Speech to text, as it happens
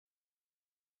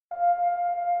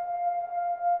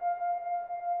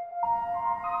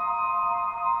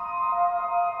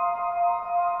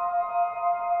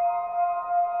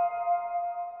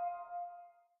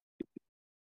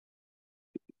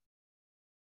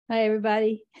Hi,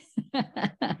 everybody.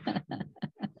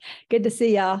 Good to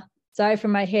see y'all. Sorry for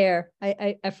my hair.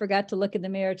 I forgot to look in the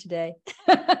mirror today.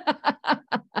 I'm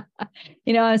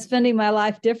spending my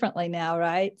life differently now,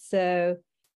 right? So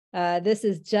this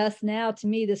is just now, to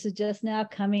me, this is just now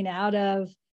coming out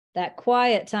of that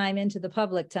quiet time into the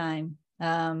public time.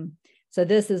 So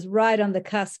this is right on the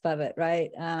cusp of it,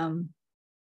 right?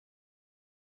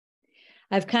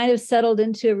 I've kind of settled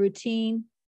into a routine.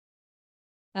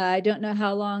 I don't know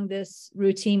how long this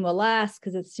routine will last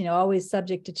because it's, always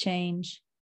subject to change.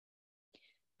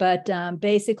 But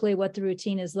basically what the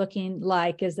routine is looking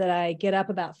like is that I get up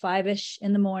about 5-ish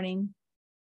in the morning.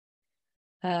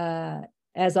 As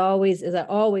I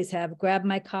always have, grab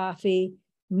my coffee,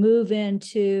 move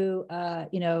into,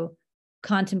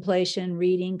 contemplation,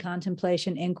 reading,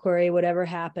 contemplation, inquiry, whatever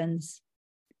happens.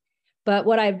 But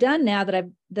what I've done now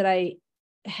that I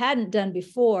hadn't done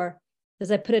before is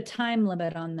I put a time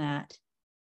limit on that.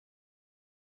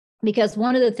 Because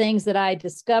one of the things that I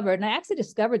discovered, and I actually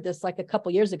discovered this like a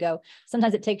couple years ago,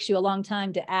 sometimes it takes you a long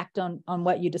time to act on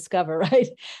what you discover, right?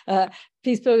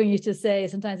 Peace Pilgrim used to say,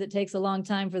 sometimes it takes a long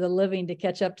time for the living to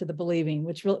catch up to the believing,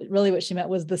 which really what she meant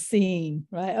was the seeing,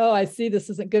 right? Oh, I see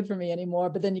this isn't good for me anymore,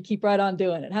 but then you keep right on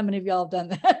doing it. How many of y'all have done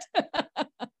that?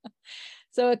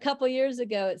 So a couple years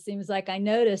ago, it seems like I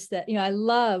noticed that, I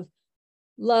love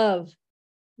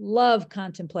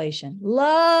contemplation,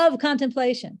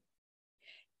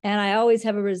 And I always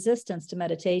have a resistance to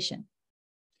meditation.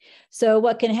 So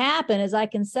what can happen is I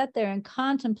can sit there and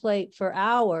contemplate for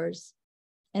hours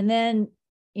and then,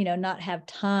 not have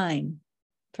time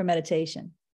for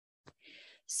meditation.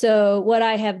 So what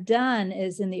I have done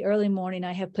is in the early morning,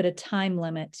 I have put a time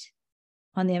limit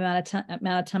on the amount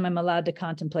of time I'm allowed to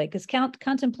contemplate, because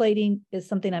contemplating is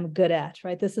something I'm good at,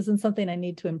 right? This isn't something I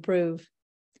need to improve.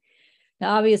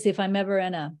 Now, obviously, if I'm ever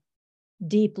in a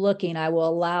deep looking, I will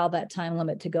allow that time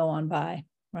limit to go on by,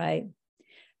 right?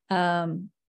 So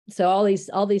all these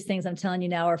things I'm telling you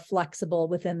now are flexible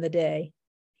within the day.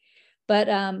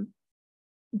 But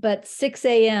 6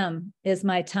 a.m. is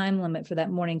my time limit for that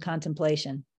morning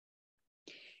contemplation.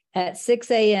 At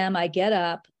 6 a.m., I get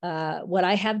up. What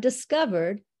I have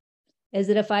discovered is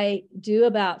that if I do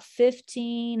about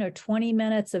 15 or 20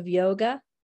 minutes of yoga,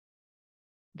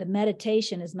 the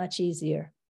meditation is much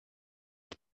easier.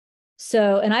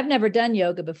 So, and I've never done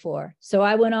yoga before. So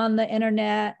I went on the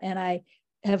internet and I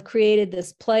have created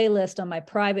this playlist on my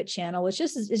private channel, which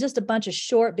is just a bunch of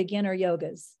short beginner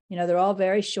yogas. They're all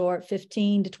very short,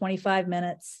 15 to 25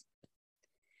 minutes.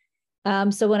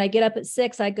 So when I get up at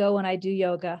 6, I go and I do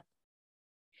yoga.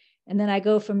 And then I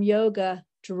go from yoga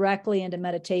directly into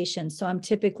meditation. So I'm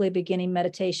typically beginning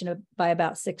meditation by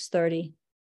about 6:30.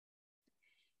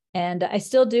 And I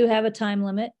still do have a time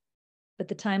limit, but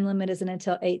the time limit isn't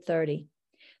until 8:30.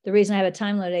 The reason I have a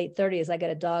time limit at 8:30 is I got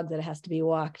a dog that has to be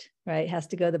walked, right? It has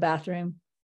to go to the bathroom.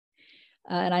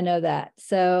 And I know that.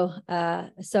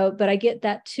 But I get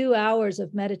that 2 hours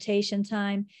of meditation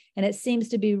time, and it seems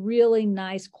to be really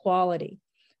nice quality.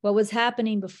 What was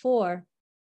happening before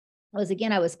was,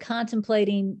 again, I was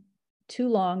contemplating too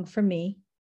long for me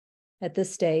at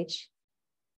this stage.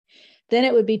 Then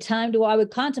it would be time I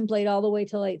would contemplate all the way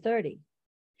till 8:30.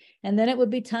 And then it would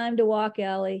be time to walk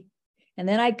Ellie. And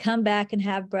then I'd come back and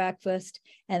have breakfast.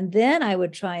 And then I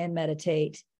would try and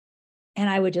meditate. And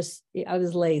I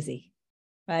was lazy,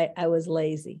 right? I was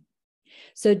lazy.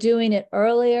 So doing it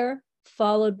earlier,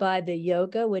 followed by the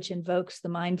yoga, which invokes the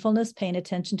mindfulness, paying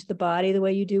attention to the body the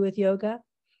way you do with yoga.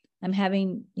 I'm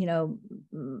having,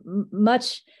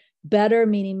 much better,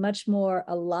 meaning much more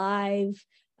alive,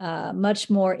 much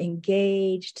more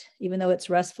engaged, even though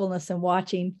it's restfulness and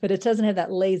watching, but it doesn't have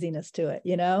that laziness to it,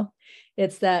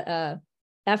 It's that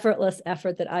effortless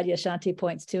effort that Adyashanti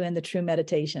points to in the true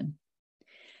meditation.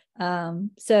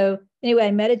 So anyway,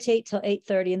 I meditate till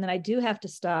 8:30, and then I do have to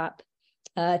stop,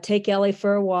 take Ellie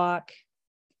for a walk,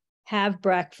 have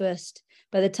breakfast.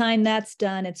 By the time that's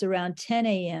done, it's around 10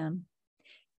 a.m.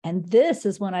 And this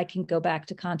is when I can go back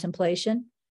to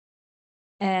contemplation.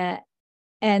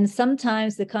 And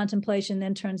sometimes the contemplation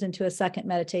then turns into a second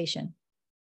meditation.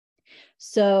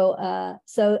 So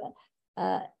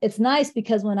it's nice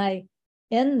because when I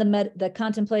end the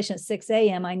contemplation at 6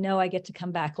 a.m., I know I get to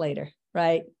come back later,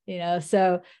 right?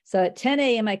 So at 10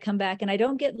 a.m. I come back, and I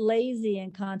don't get lazy in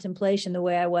contemplation the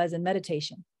way I was in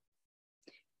meditation.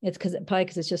 It's probably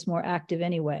because it's just more active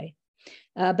anyway.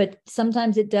 But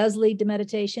sometimes it does lead to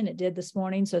meditation. It did this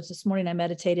morning. So this morning I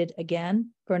meditated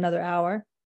again for another hour.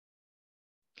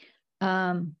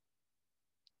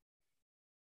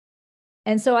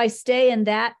 And so I stay in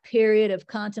that period of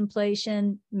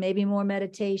contemplation, maybe more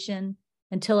meditation,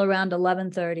 until around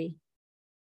 11:30.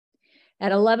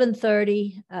 At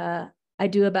 11:30, I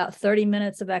do about 30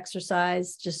 minutes of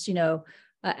exercise. Just,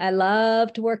 I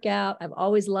love to work out. I've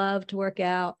always loved to work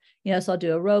out, so I'll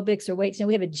do aerobics or weights.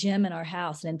 We have a gym in our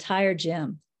house, an entire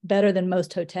gym, better than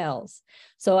most hotels.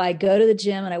 So I go to the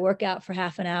gym and I work out for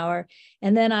half an hour,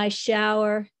 and then I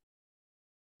shower,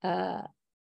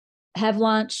 have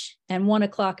lunch, and 1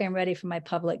 o'clock I'm ready for my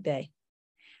public day.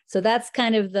 So that's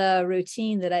kind of the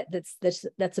routine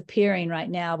that's appearing right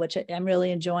now, which I'm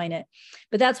really enjoying it.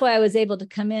 But that's why I was able to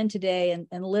come in today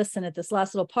and listen at this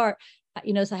last little part.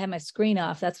 So I had my screen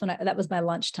off. That was my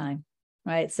lunchtime,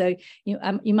 right? So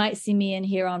you might see me in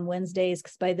here on Wednesdays,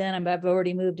 because by then I've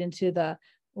already moved into the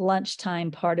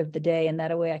lunchtime part of the day, and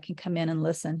that way I can come in and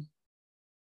listen.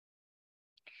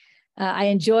 I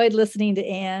enjoyed listening to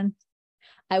Anne.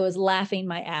 I was laughing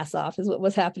my ass off, is what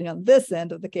was happening on this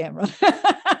end of the camera.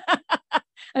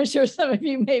 I'm sure some of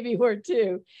you maybe were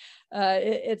too.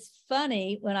 It's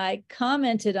funny, when I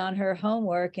commented on her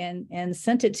homework and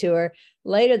sent it to her,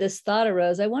 later this thought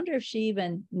arose, I wonder if she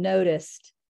even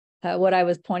noticed what I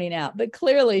was pointing out, but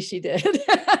clearly she did.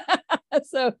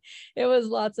 So it was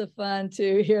lots of fun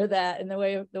to hear that and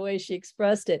the way she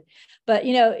expressed it. But,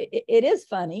 it is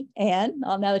funny. And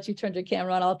now that you turned your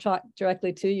camera on, I'll talk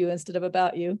directly to you instead of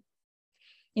about you.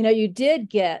 You did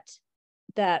get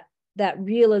that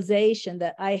realization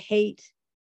that I hate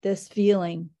this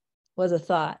feeling was a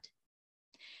thought.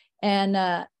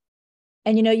 And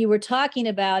you were talking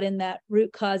about in that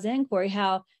root cause inquiry,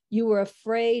 how you were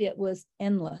afraid it was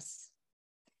endless.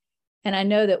 And I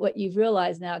know that what you've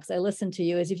realized now, because I listened to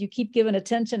you, is if you keep giving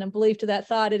attention and belief to that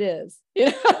thought, it is,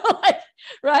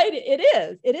 right?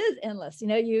 It is endless.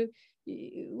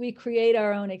 We create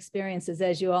our own experiences,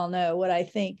 as you all know. What I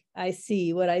think, I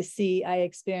see. What I see, I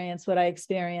experience. What I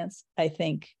experience, I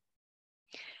think.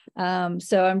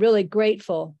 So I'm really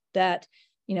grateful that,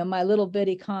 my little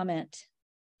bitty comment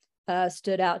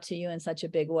stood out to you in such a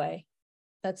big way.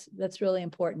 That's really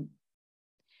important.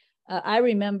 I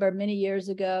remember many years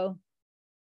ago,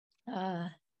 I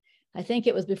think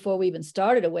it was before we even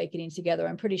started Awakening Together.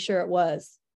 I'm pretty sure it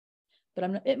was,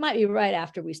 but it might be right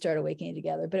after we started Awakening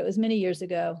Together, but it was many years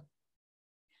ago.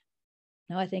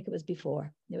 No, I think it was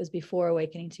before. It was before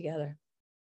Awakening Together.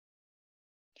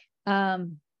 I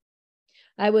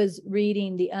was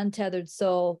reading The Untethered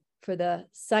Soul for the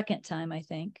second time, I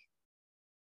think.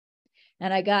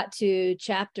 And I got to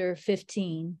chapter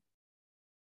 15,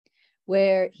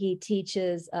 where he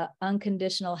teaches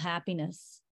unconditional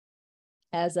happiness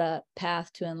as a path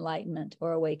to enlightenment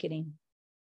or awakening.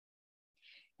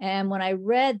 And when I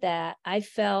read that, I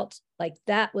felt like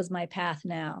that was my path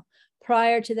now.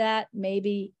 Prior to that,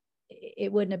 maybe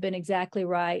it wouldn't have been exactly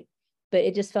right, but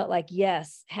it just felt like,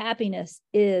 yes, happiness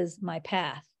is my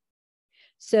path.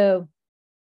 So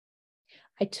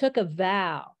I took a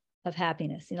vow of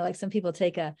happiness. Like some people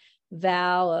take a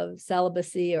vow of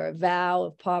celibacy or a vow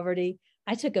of poverty.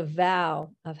 I took a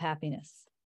vow of happiness.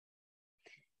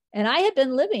 And I had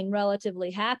been living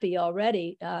relatively happy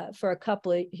already for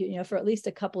for at least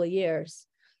a couple of years.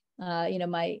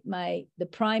 The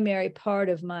primary part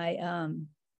of my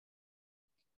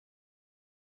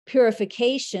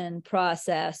purification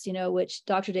process, which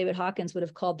Dr. David Hawkins would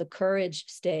have called the courage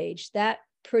stage, that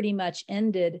pretty much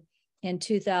ended in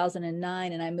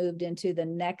 2009. And I moved into the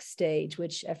next stage,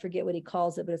 which I forget what he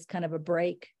calls it, but it's kind of a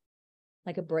break,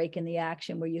 like a break in the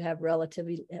action where you have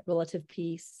relative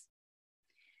peace.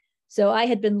 So I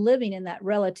had been living in that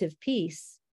relative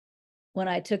peace when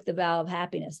I took the vow of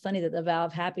happiness. Funny that the vow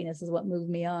of happiness is what moved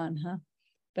me on, huh?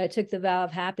 But I took the vow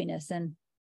of happiness, and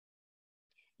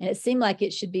it seemed like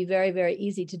it should be very, very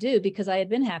easy to do, because I had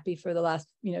been happy for the last,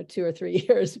 2 or 3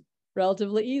 years,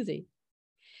 relatively easy.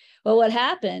 Well, what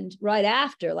happened right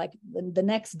after, like the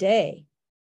next day,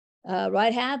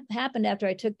 happened after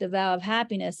I took the vow of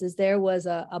happiness, is there was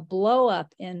a blow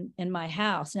up in my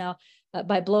house. Now,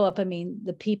 by blow up, I mean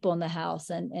the people in the house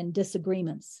and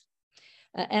disagreements.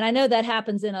 And I know that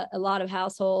happens in a lot of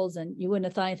households, and you wouldn't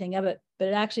have thought anything of it, but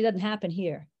it actually doesn't happen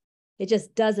here. It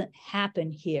just doesn't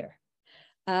happen here.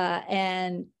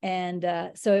 So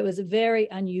it was very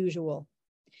unusual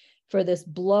for this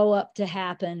blow up to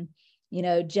happen.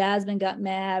 Jasmine got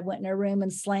mad, went in her room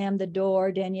and slammed the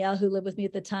door. Danielle, who lived with me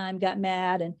at the time, got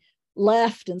mad and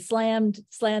left and slammed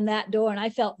that door. And I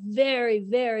felt very,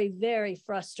 very, very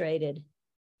frustrated.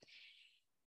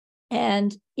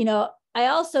 And, I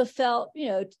also felt,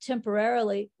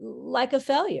 temporarily like a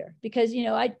failure, because,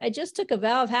 I just took a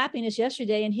vow of happiness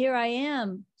yesterday, and here I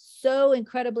am so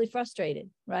incredibly frustrated,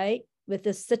 right, with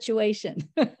this situation.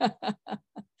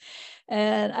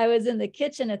 And I was in the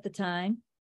kitchen at the time.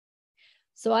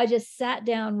 So I just sat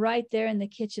down right there in the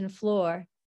kitchen floor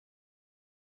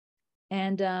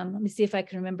And let me see if I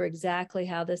can remember exactly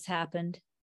how this happened.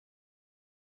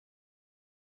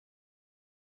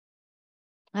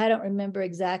 I don't remember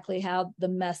exactly how the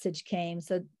message came.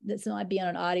 So this might be on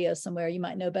an audio somewhere. You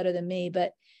might know better than me,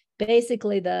 but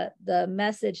basically the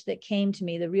message that came to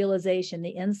me, the realization, the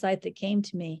insight that came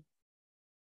to me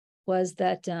was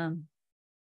that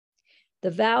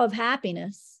the vow of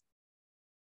happiness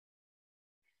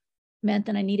meant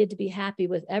that I needed to be happy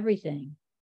with everything,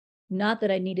 not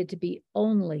that I needed to be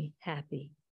only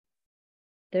happy.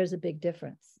 There's a big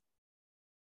difference.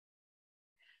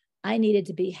 I needed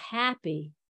to be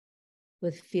happy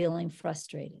with feeling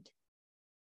frustrated.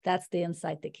 That's the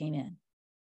insight that came in.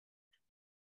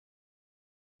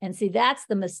 And see, that's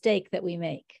the mistake that we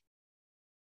make,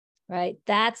 right?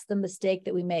 That's the mistake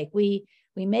that we make. We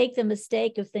make the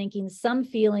mistake of thinking some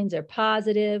feelings are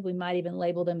positive. We might even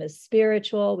label them as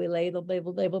spiritual. We label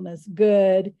them as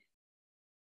good,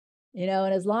 you know,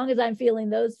 and as long as I'm feeling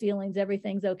those feelings,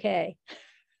 everything's okay.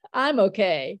 I'm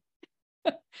okay,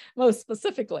 most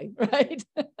specifically, right?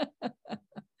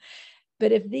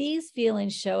 But if these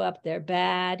feelings show up, they're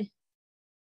bad,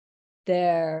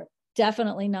 they're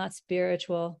definitely not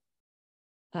spiritual,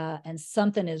 and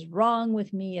something is wrong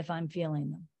with me if I'm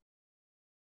feeling them.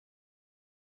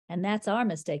 And that's our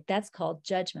mistake. That's called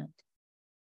judgment.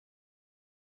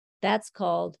 That's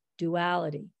called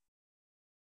duality.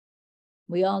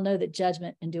 We all know that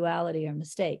judgment and duality are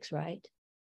mistakes, right?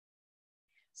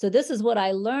 So this is what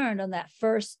I learned on that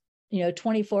first,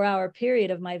 24-hour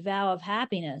period of my vow of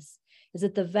happiness, is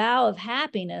that the vow of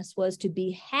happiness was to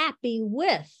be happy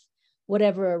with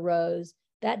whatever arose.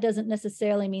 That doesn't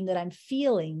necessarily mean that I'm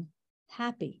feeling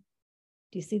happy.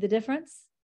 Do you see the difference?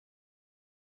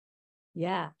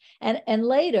 Yeah. And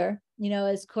later,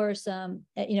 as course,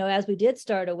 as we did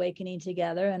start awakening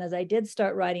together, and as I did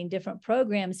start writing different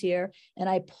programs here, and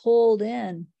I pulled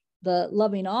in the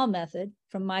loving all method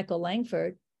from Michael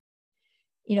Langford,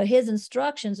 his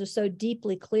instructions are so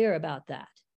deeply clear about that,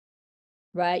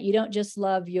 right? You don't just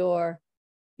love your,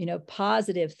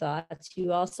 positive thoughts.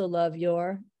 You also love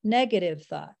your negative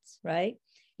thoughts, right?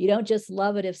 You don't just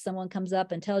love it if someone comes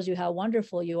up and tells you how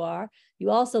wonderful you are.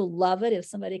 You also love it if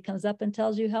somebody comes up and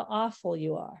tells you how awful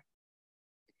you are.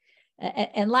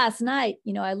 And last night,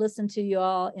 I listened to you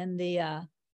all in the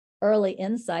early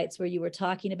insights where you were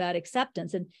talking about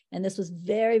acceptance. And this was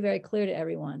very, very clear to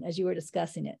everyone as you were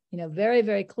discussing it, very,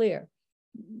 very clear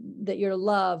that you're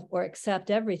love or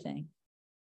accept everything.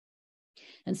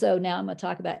 And so now I'm going to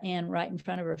talk about Anne right in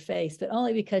front of her face, but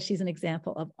only because she's an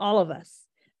example of all of us.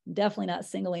 I'm definitely not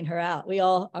singling her out. We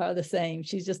all are the same.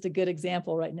 She's just a good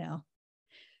example right now.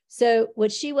 So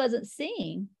what she wasn't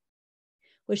seeing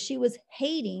was she was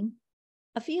hating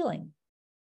a feeling.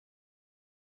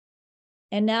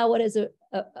 And now what has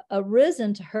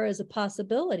arisen to her as a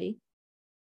possibility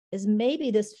is maybe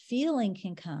this feeling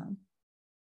can come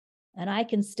and I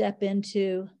can step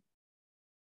into,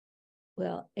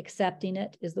 accepting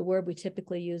it is the word we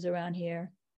typically use around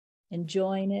here.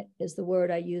 Enjoying it is the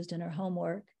word I used in her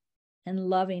homework. And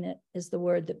loving it is the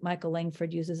word that Michael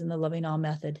Langford uses in the Loving All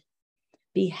method.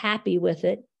 Be happy with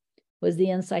it was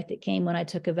the insight that came when I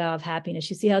took a vow of happiness.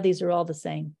 You see how these are all the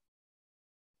same.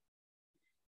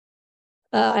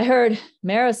 I heard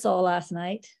Marisol last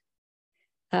night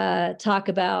talk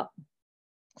about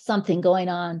something going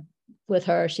on with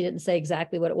her. She didn't say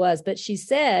exactly what it was, but she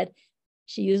said,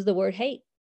 she used the word hate.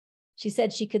 She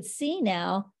said she could see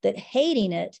now that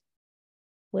hating it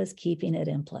was keeping it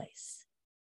in place.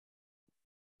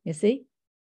 You see?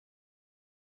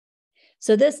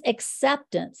 So this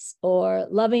acceptance or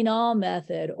loving all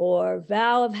method or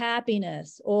vow of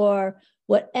happiness or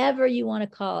whatever you want to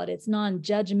call it, it's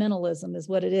non-judgmentalism is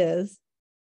what it is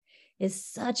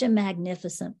such a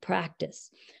magnificent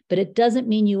practice. But it doesn't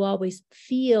mean you always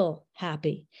feel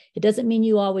happy. It doesn't mean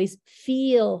you always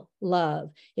feel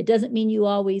love. It doesn't mean you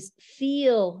always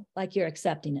feel like you're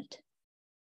accepting it.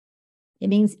 It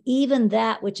means even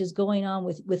that which is going on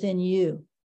within you,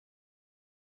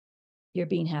 you're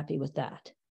being happy with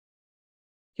that.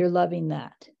 You're loving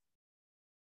that.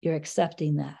 You're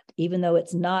accepting that, even though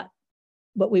it's not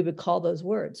what we would call those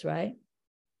words, right?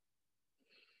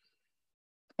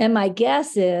 And my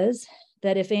guess is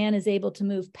that if Anne is able to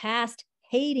move past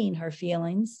hating her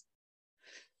feelings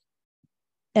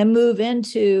and move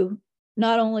into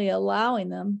not only allowing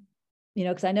them,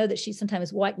 because I know that she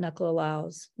sometimes white knuckle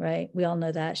allows, right? We all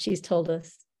know that. She's told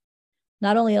us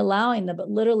not only allowing them, but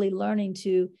literally learning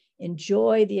to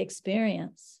enjoy the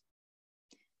experience.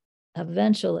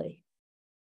 Eventually,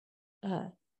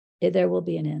 there will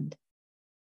be an end.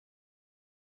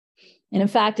 And in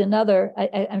fact,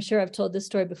 I'm sure I've told this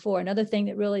story before, another thing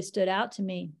that really stood out to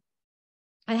me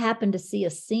I happened to see a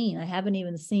scene. I haven't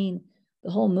even seen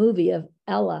the whole movie of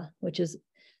Ella, which is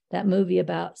that movie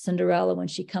about Cinderella when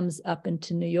she comes up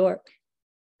into New York.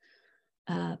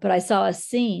 But I saw a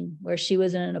scene where she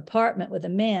was in an apartment with a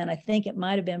man. I think it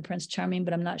might have been Prince Charming,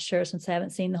 but I'm not sure since I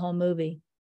haven't seen the whole movie.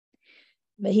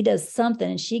 But he does something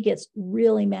and she gets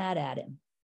really mad at him.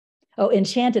 Oh,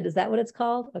 Enchanted, is that what it's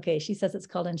called? Okay, she says it's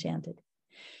called Enchanted.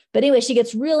 But anyway, she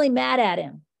gets really mad at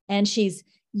him and she's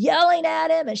yelling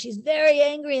at him and she's very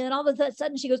angry. And then all of a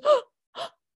sudden she goes, oh,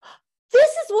 this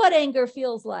is what anger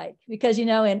feels like. Because, you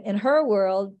know, in her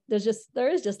world, there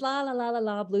is just la, la, la, la,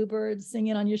 la, bluebirds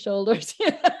singing on your shoulders.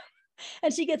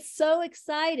 And she gets so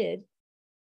excited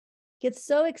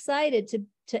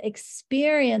to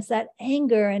experience that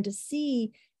anger and to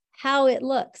see how it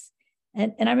looks.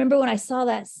 And I remember when I saw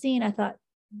that scene, I thought,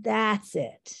 that's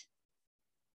it,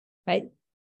 right?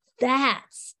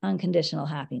 That's unconditional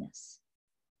happiness.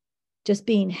 Just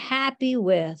being happy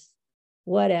with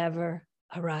whatever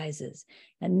arises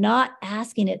and not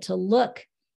asking it to look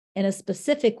in a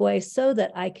specific way so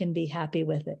that I can be happy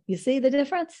with it. You see the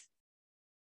difference?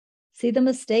 See the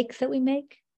mistakes that we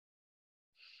make?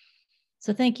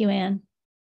 So thank you, Anne.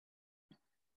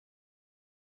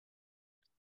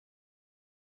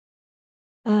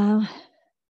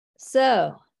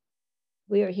 So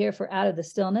we are here for Out of the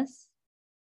Stillness.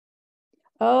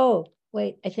 Oh,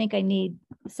 wait, I think I need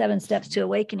 7 Steps to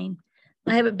Awakening.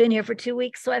 I haven't been here for 2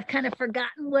 weeks, so I've kind of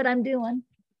forgotten what I'm doing.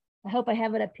 I hope I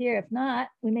have it up here. If not,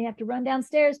 we may have to run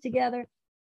downstairs together.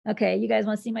 Okay, you guys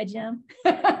want to see my gym?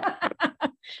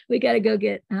 We got to go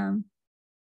get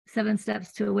 7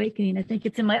 Steps to Awakening. I think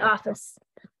it's in my office.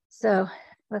 So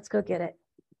let's go get it.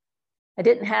 I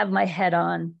didn't have my head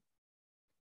on.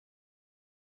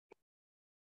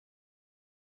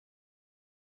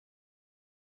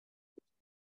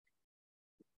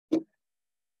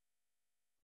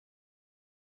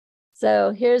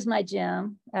 So here's my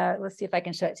gym. Let's see if I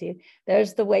can show it to you.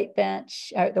 There's the weight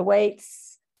bench, the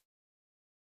weights,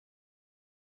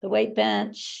 the weight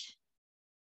bench,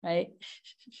 right?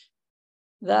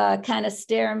 The kind of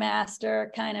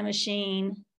Stairmaster kind of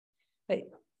machine. Wait,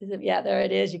 yeah, there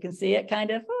it is. You can see it kind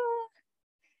of.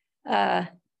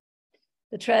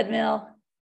 The treadmill,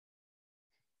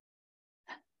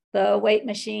 the weight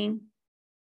machine.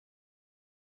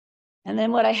 And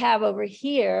then what I have over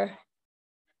here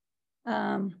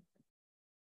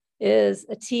is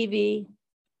a TV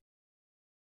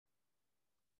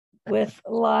with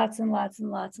lots and lots and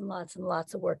lots and lots and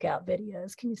lots of workout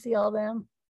videos. Can you see all of them?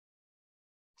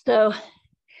 So,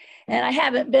 and I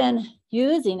haven't been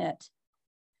using it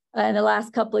in the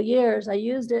last couple of years. I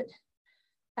used it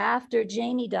after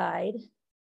Janie died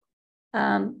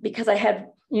because I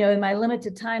had, you know, in my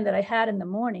limited time that I had in the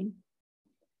morning,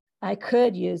 I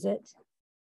could use it.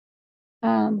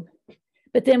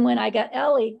 But then when I got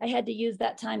Ellie, I had to use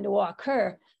that time to walk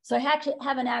her. So I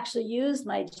haven't actually used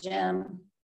my gym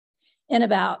in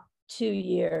about 2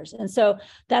 years. And so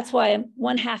that's why I'm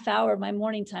 1/2 hour of my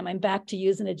morning time, I'm back to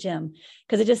using a gym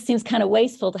because it just seems kind of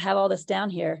wasteful to have all this down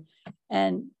here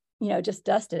and, you know, just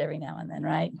dust it every now and then,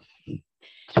 right?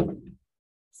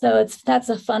 So that's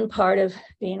a fun part of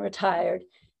being retired,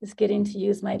 is getting to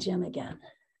use my gym again.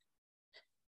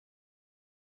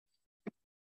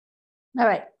 All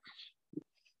right.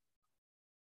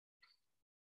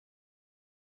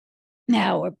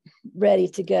 Now we're ready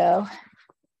to go.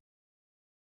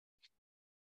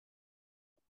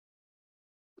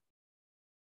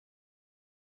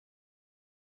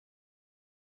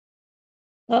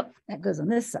 Oh, that goes on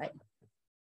this side.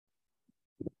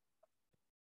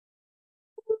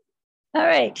 All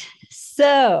right,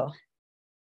 so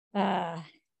we're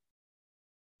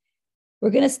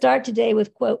going to start today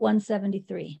with quote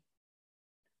 173.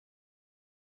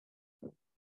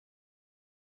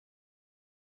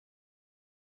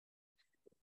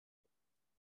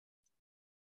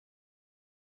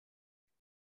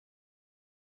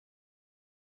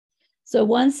 So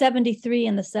 173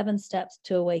 in the 7 Steps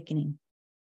to Awakening.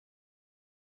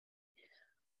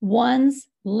 One's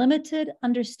limited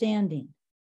understanding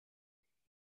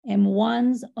and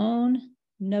one's own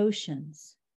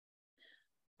notions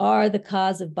are the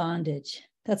cause of bondage.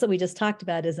 That's what we just talked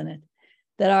about, isn't it?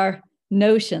 That our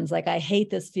notions, like I hate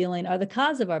this feeling, are the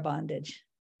cause of our bondage.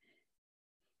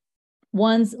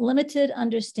 One's limited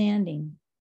understanding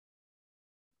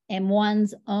and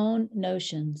one's own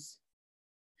notions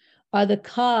are the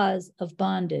cause of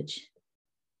bondage.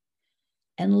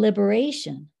 And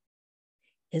liberation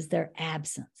is their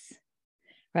absence,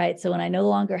 right? So when I no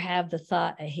longer have the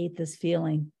thought, I hate this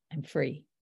feeling, I'm free.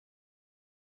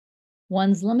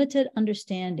 One's limited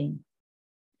understanding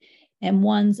and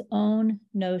one's own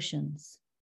notions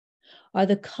are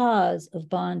the cause of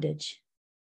bondage,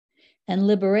 and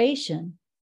liberation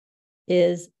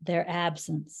is their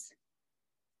absence.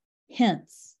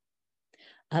 Hence,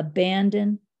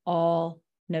 abandon all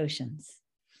notions.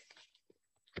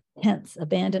 Hence,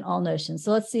 abandon all notions.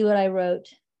 So let's see what I wrote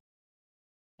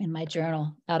in my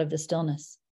journal out of the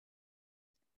stillness.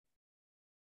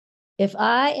 If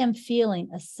I am feeling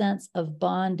a sense of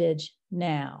bondage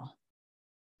now,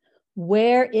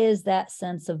 where is that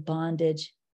sense of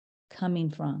bondage coming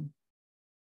from?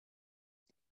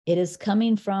 It is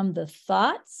coming from the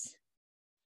thoughts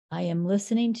I am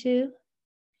listening to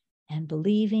and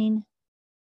believing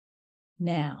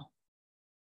now.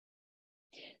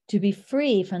 To be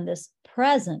free from this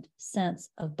present sense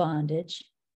of bondage,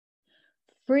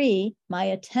 free my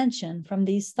attention from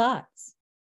these thoughts.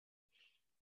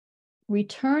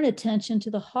 Return attention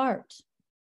to the heart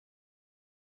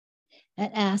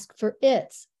and ask for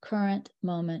its current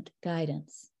moment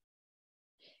guidance.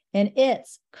 In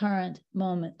its current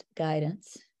moment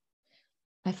guidance,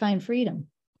 I find freedom.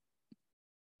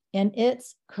 In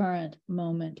its current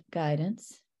moment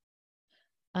guidance,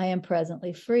 I am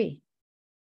presently free.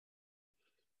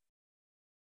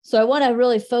 So I want to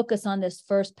really focus on this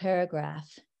first paragraph.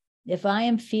 If I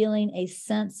am feeling a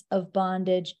sense of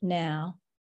bondage now,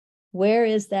 where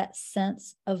is that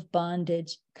sense of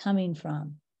bondage coming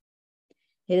from?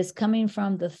 It is coming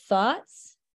from the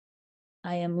thoughts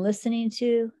I am listening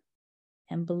to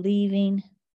and believing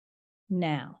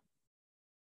now.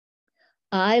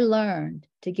 I learned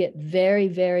to get very,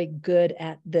 very good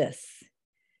at this.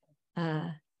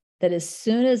 That as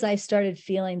soon as I started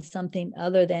feeling something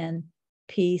other than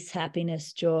peace,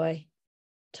 happiness, joy,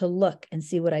 to look and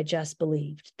see what I just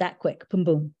believed. That quick, boom,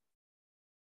 boom.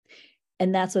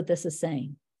 And that's what this is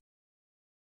saying.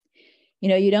 You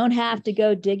know, you don't have to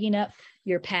go digging up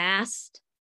your past,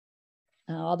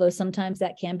 although sometimes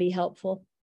that can be helpful.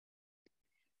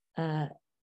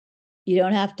 You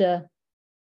don't have to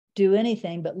do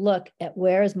anything but look at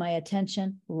where is my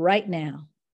attention right now,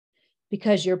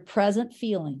 because your present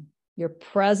feeling, your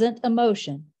present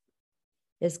emotion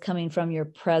is coming from your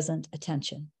present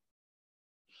attention.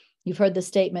 You've heard the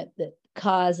statement that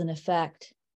cause and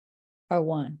effect are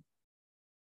one,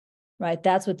 right?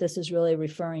 That's what this is really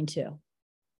referring to.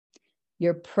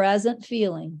 Your present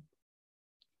feeling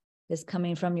is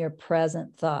coming from your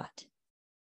present thought.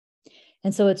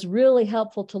 And so it's really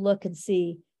helpful to look and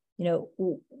see, you know,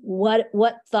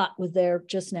 what thought was there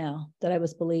just now that I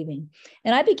was believing.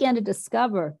 And I began to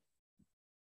discover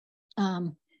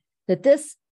that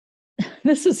this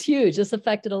is huge. This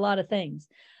affected a lot of things.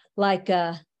 Like,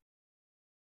 we're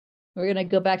going to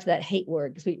go back to that hate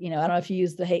word. Because I don't know if you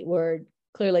use the hate word.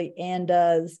 Clearly, Anne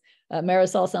does.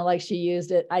 Marisol sounded like she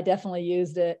used it. I definitely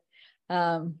used it.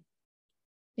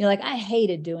 Like I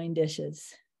hated doing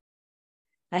dishes.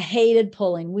 I hated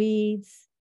pulling weeds.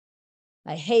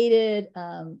 I hated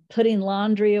putting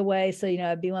laundry away. So,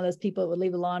 I'd be one of those people that would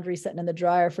leave the laundry sitting in the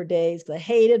dryer for days because I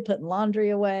hated putting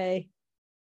laundry away.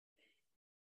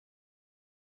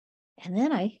 And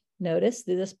then I noticed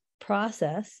through this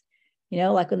process,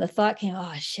 like when the thought came,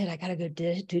 oh, shit, I got to go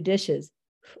do dishes.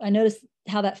 I noticed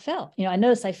how that felt. I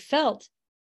noticed I felt,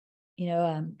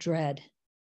 dread.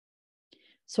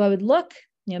 So I would look,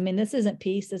 this isn't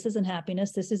peace. This isn't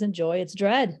happiness. This isn't joy. It's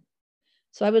dread.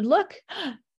 So I would look,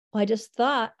 I just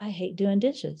thought I hate doing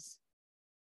dishes.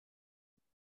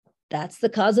 That's the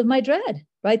cause of my dread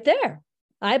right there.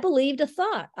 I believed a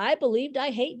thought. I believed I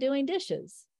hate doing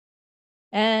dishes.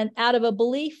 And out of a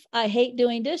belief I hate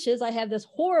doing dishes, I have this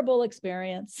horrible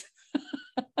experience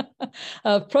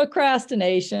of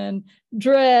procrastination,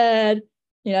 dread,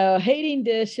 hating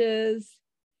dishes.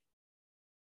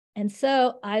 And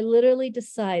so I literally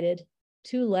decided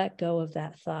to let go of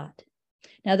that thought.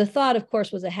 Now, the thought, of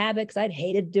course, was a habit because I'd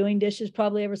hated doing dishes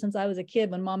probably ever since I was a kid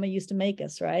when Mama used to make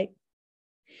us, right?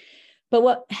 But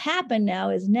what happened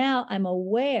now is I'm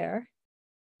aware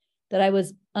that I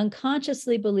was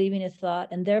unconsciously believing a thought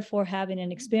and therefore having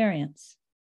an experience.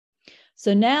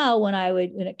 So now when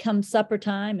it comes supper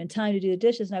time and time to do the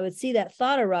dishes, and I would see that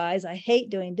thought arise, I hate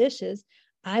doing dishes,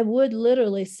 I would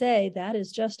literally say, that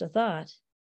is just a thought.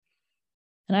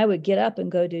 And I would get up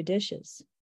and go do dishes.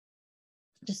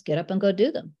 Just get up and go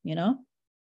do them,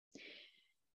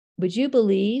 Would you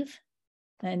believe?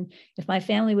 And if my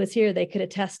family was here, they could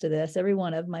attest to this. Every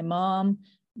one of my mom,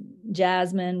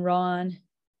 Jasmine, Ron,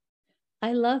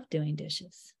 I love doing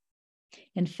dishes.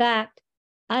 In fact,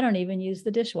 I don't even use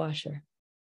the dishwasher.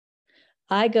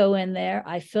 I go in there,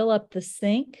 I fill up the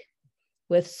sink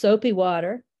with soapy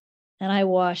water, and I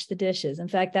wash the dishes. In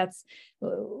fact, that's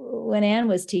when Anne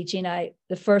was teaching,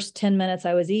 the first 10 minutes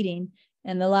I was eating,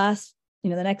 and the last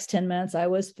the next 10 minutes, I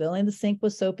was filling the sink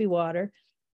with soapy water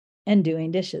and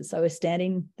doing dishes. So I was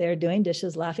standing there doing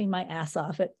dishes, laughing my ass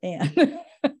off at Anne.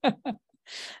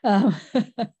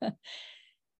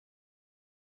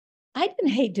 I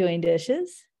didn't hate doing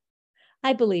dishes.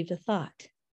 I believed a thought.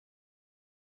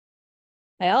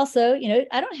 I also,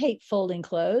 I don't hate folding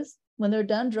clothes. When they're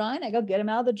done drying, I go get them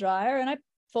out of the dryer and I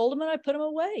fold them and I put them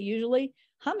away, usually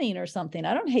humming or something.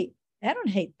 I don't hate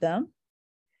them.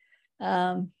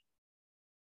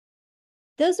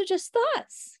 Those are just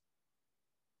thoughts.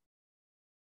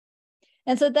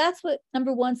 And so that's what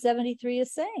number 173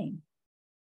 is saying.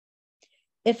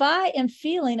 If I am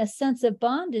feeling a sense of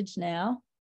bondage now,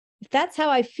 if that's how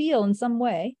I feel in some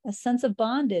way, a sense of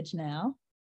bondage now,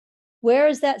 where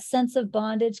is that sense of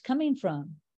bondage coming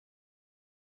from?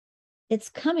 It's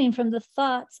coming from the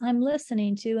thoughts I'm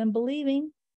listening to and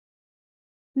believing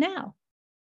now.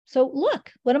 So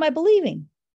look, what am I believing?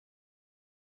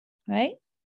 Right?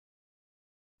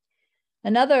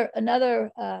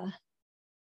 Another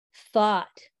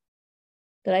thought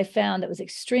that I found that was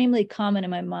extremely common in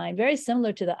my mind, very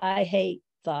similar to the I hate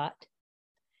thought.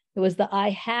 It was the I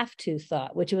have to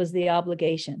thought, which was the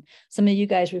obligation. Some of you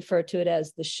guys refer to it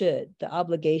as the should, the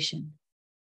obligation.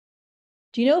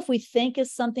 Do you know if we think of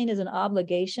something as an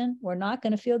obligation, we're not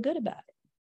going to feel good about it?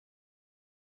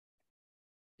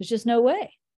 There's just no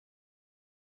way.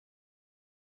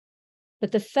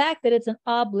 But the fact that it's an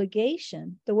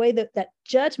obligation, the way that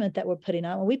judgment that we're putting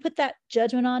on, when we put that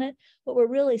judgment on it, what we're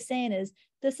really saying is,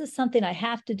 this is something I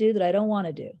have to do that I don't want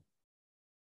to do.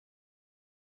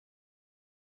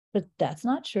 But that's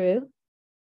not true.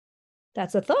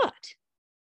 That's a thought.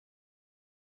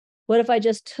 What if I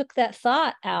just took that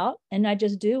thought out and I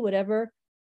just do whatever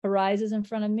arises in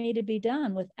front of me to be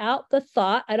done without the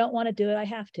thought, I don't want to do it, I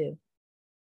have to.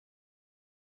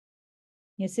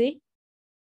 You see?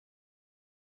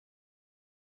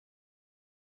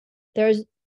 There's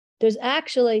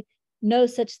actually no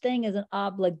such thing as an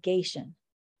obligation.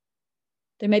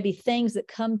 There may be things that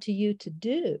come to you to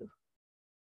do.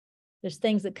 There's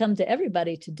things that come to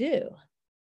everybody to do.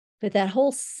 But that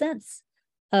whole sense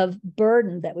of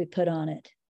burden that we put on it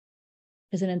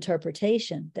is an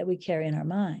interpretation that we carry in our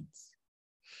minds.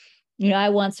 I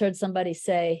once heard somebody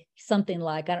say something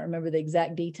like, I don't remember the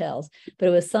exact details, but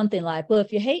it was something like, well,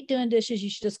 if you hate doing dishes, you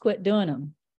should just quit doing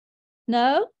them.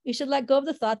 No, you should let go of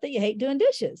the thought that you hate doing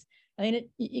dishes. I mean,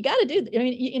 you got to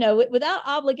do, without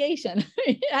obligation,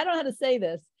 I don't know how to say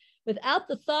this, without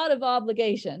the thought of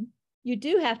obligation, you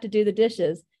do have to do the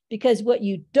dishes, because what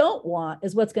you don't want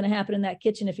is what's going to happen in that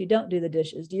kitchen if you don't do the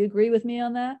dishes. Do you agree with me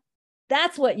on that?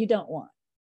 That's what you don't want,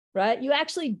 right? You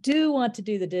actually do want to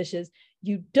do the dishes.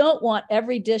 You don't want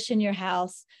every dish in your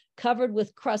house covered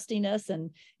with crustiness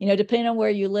and, depending on where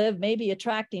you live, maybe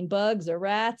attracting bugs or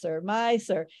rats or mice,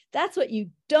 or that's what you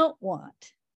don't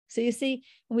want. So you see,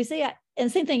 when we say,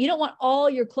 and same thing, you don't want all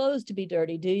your clothes to be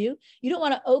dirty, do you? You don't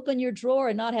want to open your drawer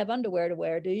and not have underwear to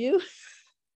wear, do you?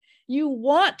 You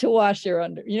want to wash your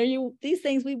these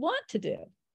things we want to do.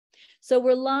 So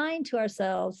we're lying to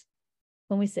ourselves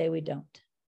when we say we don't.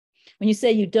 When you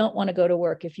say you don't want to go to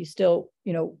work if you still,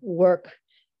 work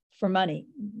for money,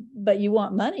 but you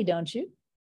want money, don't you?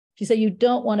 If you say you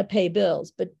don't want to pay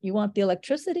bills, but you want the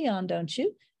electricity on, don't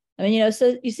you? I mean,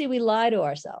 so you see, we lie to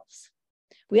ourselves.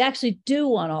 We actually do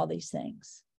want all these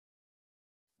things,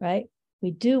 right?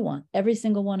 We do want every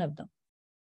single one of them.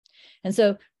 And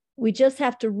so we just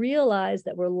have to realize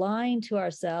that we're lying to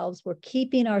ourselves. We're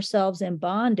keeping ourselves in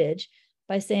bondage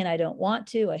by saying, I don't want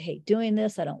to, I hate doing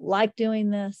this, I don't like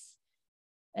doing this.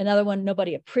 Another one,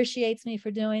 nobody appreciates me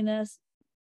for doing this.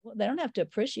 Well, they don't have to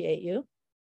appreciate you.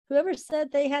 Whoever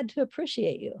said they had to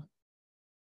appreciate you?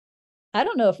 I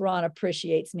don't know if Ron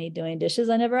appreciates me doing dishes.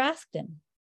 I never asked him.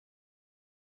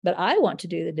 But I want to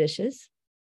do the dishes.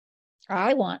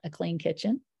 I want a clean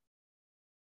kitchen,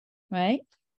 right?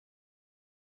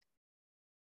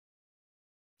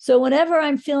 So whenever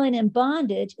I'm feeling in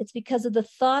bondage, it's because of the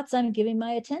thoughts I'm giving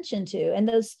my attention to. And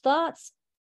those thoughts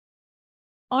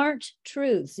aren't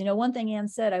truths. One thing Anne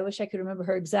said, I wish I could remember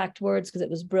her exact words because it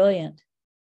was brilliant.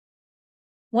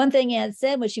 One thing Anne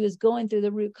said when she was going through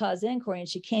the root cause inquiry, and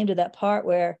she came to that part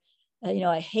where,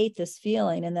 I hate this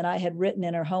feeling. And then I had written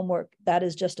in her homework, that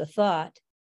is just a thought.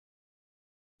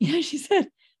 She said,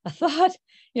 a thought,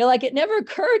 like it never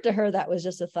occurred to her that was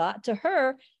just a thought. To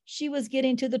her, she was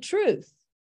getting to the truth.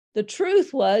 The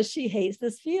truth was she hates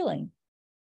this feeling.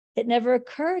 It never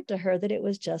occurred to her that it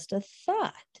was just a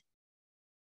thought.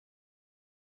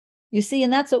 You see,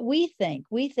 and that's what we think.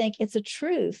 We think it's a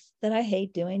truth that I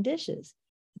hate doing dishes.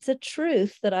 It's a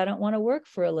truth that I don't want to work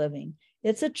for a living.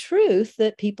 It's a truth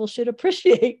that people should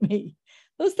appreciate me.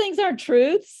 Those things aren't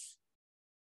truths.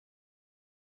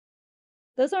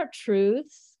 Those aren't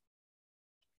truths.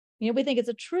 We think it's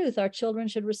a truth our children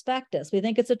should respect us. We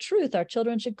think it's a truth our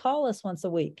children should call us once a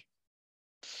week.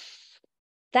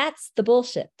 That's the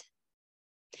bullshit.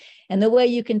 And the way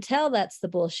you can tell that's the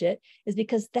bullshit is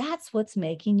because that's what's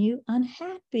making you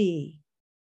unhappy.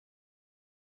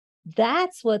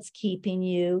 That's what's keeping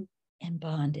you in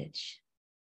bondage.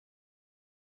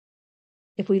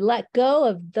 If we let go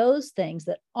of those things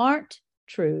that aren't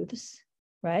truths,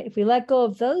 right? If we let go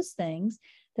of those things,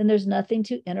 then there's nothing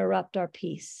to interrupt our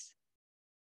peace.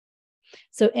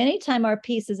 So anytime our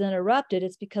peace is interrupted,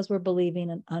 it's because we're believing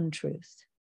an untruth.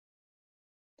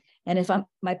 And if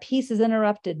my peace is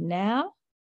interrupted now,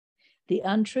 the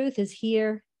untruth is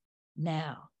here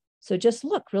now. So just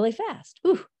look really fast.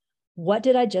 Ooh, what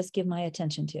did I just give my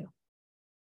attention to?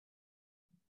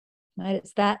 Right?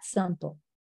 It's that simple.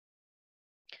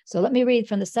 So let me read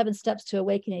from the 7 Steps to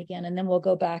Awakening again, and then we'll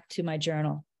go back to my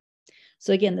journal.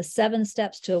 So again, the 7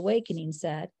 Steps to Awakening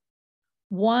said,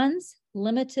 one's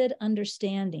limited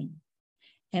understanding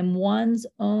and one's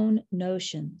own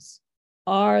notions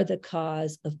are the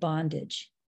cause of bondage,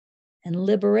 and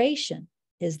liberation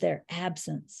is their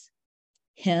absence.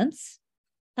 Hence,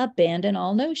 abandon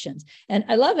all notions. And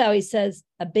I love how he says,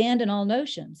 abandon all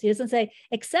notions. He doesn't say,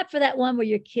 except for that one where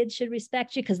your kids should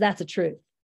respect you, because that's a truth.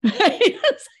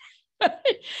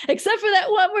 Except for that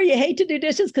one where you hate to do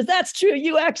dishes, because that's true.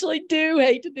 You actually do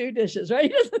hate to do dishes,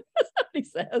 right? That's what he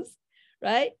says,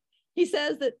 right? He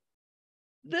says that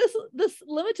this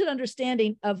limited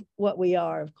understanding of what we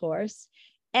are, of course,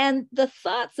 and the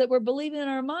thoughts that we're believing in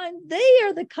our mind, they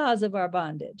are the cause of our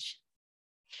bondage.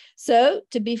 So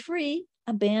to be free,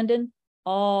 abandon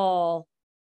all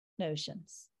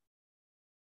notions,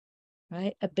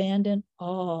 right? Abandon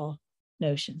all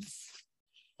notions.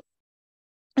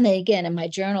 And then again, in my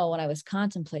journal, when I was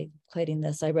contemplating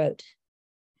this, I wrote,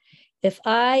 if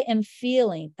I am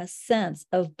feeling a sense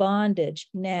of bondage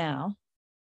now,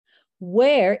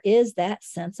 where is that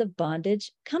sense of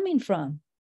bondage coming from?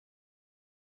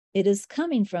 It is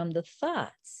coming from the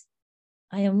thoughts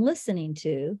I am listening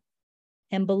to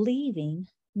and believing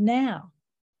now.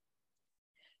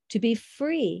 To be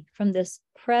free from this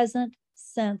present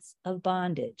sense of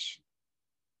bondage,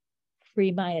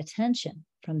 free my attention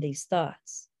from these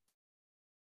thoughts.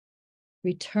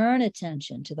 Return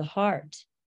attention to the heart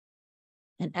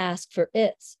and ask for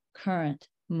its current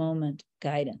moment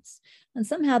guidance. And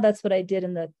somehow that's what I did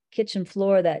in the kitchen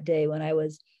floor that day when I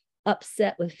was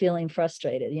upset with feeling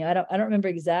frustrated. I don't remember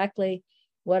exactly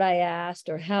what I asked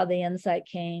or how the insight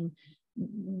came,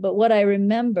 but what I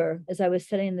remember as I was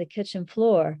sitting in the kitchen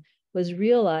floor was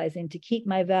realizing to keep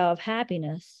my vow of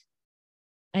happiness,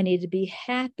 I need to be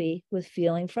happy with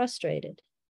feeling frustrated.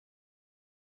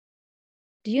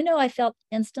 Do you know I felt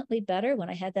instantly better when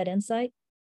I had that insight?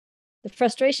 The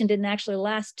frustration didn't actually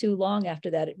last too long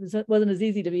after that. It wasn't as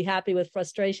easy to be happy with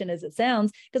frustration as it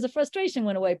sounds, because the frustration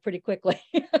went away pretty quickly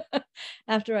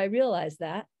after I realized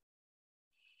that.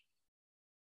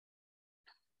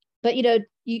 But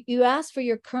you ask for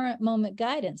your current moment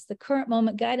guidance. The current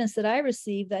moment guidance that I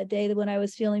received that day when I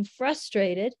was feeling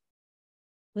frustrated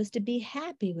was to be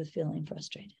happy with feeling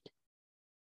frustrated.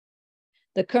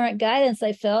 The current guidance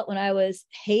I felt when I was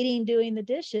hating doing the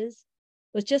dishes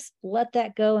was just let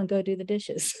that go and go do the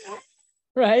dishes,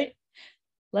 right?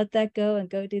 Let that go and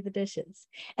go do the dishes.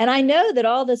 And I know that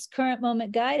all this current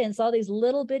moment guidance, all these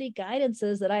little bitty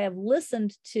guidances that I have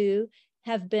listened to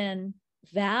have been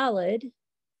valid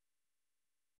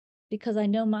because I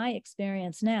know my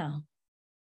experience now,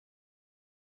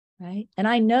 right? And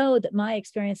I know that my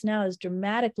experience now is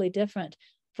dramatically different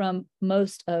from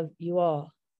most of you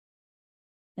all,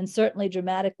 and certainly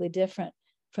dramatically different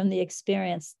from the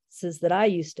experiences that I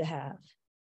used to have.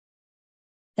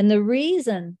 And the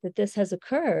reason that this has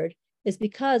occurred is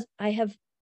because I have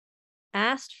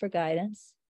asked for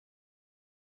guidance,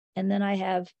 and then I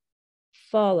have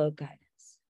followed guidance.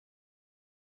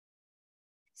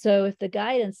 So if the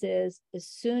guidance is, as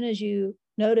soon as you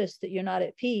notice that you're not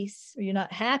at peace or you're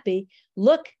not happy,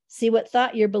 look, see what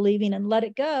thought you're believing and let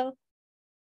it go.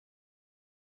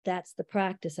 That's the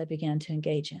practice I began to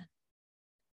engage in.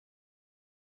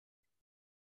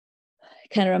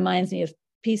 It kind of reminds me of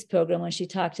Peace Program when she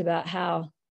talked about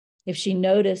how if she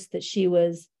noticed that she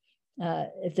was,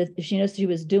 if she noticed she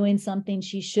was doing something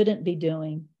she shouldn't be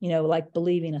doing, like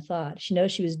believing a thought, she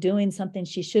knows she was doing something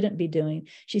she shouldn't be doing.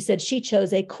 She said she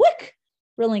chose a quick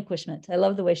relinquishment. I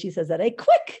love the way she says that, a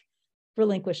quick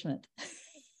relinquishment,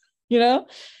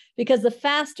 because the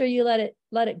faster you let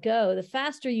it go, the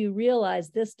faster you realize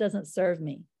this doesn't serve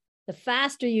me. the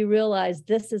faster you realize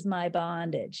this is my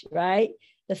bondage, right?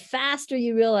 The faster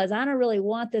you realize I don't really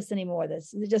want this anymore.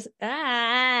 This is just,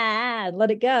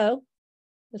 let it go.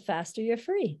 The faster you're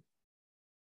free.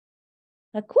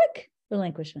 A quick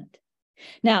relinquishment.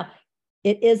 Now,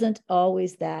 it isn't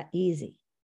always that easy.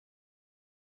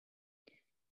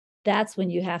 That's when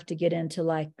you have to get into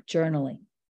like journaling.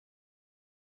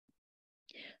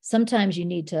 Sometimes you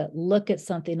need to look at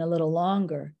something a little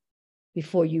longer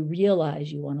before you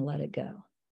realize you want to let it go.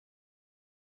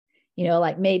 You know,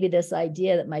 like maybe this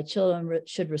idea that my children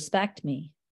should respect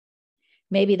me.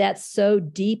 Maybe that's so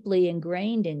deeply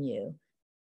ingrained in you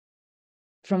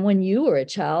from when you were a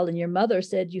child and your mother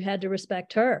said you had to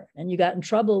respect her and you got in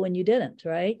trouble when you didn't,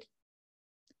 right?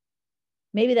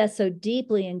 Maybe that's so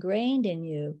deeply ingrained in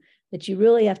you that you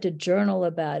really have to journal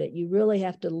about it. You really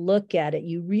have to look at it.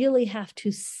 You really have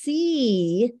to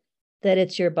see that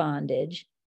it's your bondage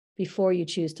before you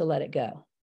choose to let it go.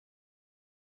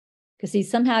 Because see,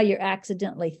 somehow you're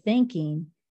accidentally thinking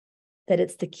that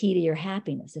it's the key to your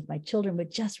happiness. If my children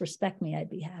would just respect me, I'd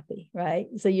be happy, right?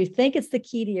 So you think it's the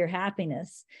key to your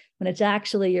happiness when it's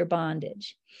actually your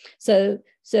bondage. So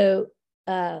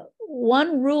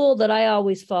one rule that I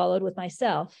always followed with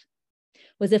myself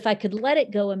was if I could let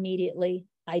it go immediately,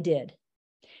 I did.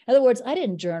 In other words, I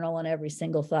didn't journal on every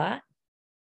single thought.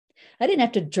 I didn't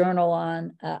have to journal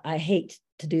on, I hate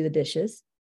to do the dishes.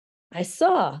 I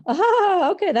saw,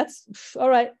 okay, that's all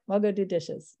right. I'll go do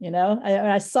dishes. You know,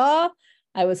 I saw,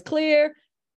 I was clear.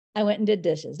 I went and did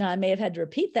dishes. Now I may have had to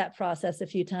repeat that process a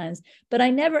few times, but I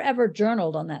never ever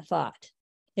journaled on that thought.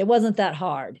 It wasn't that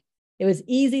hard. It was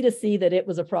easy to see that it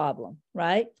was a problem,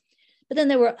 right? But then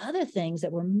there were other things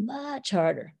that were much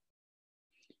harder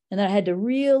and that I had to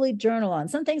really journal on.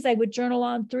 Some things I would journal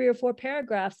on 3 or 4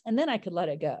 paragraphs and then I could let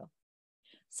it go.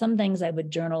 Some things I would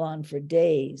journal on for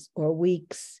days or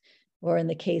weeks, or in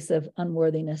the case of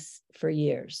unworthiness, for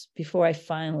years before I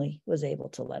finally was able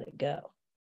to let it go.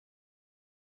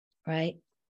 Right?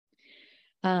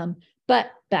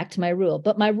 But back to my rule.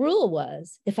 But my rule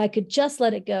was, if I could just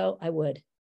let it go, I would.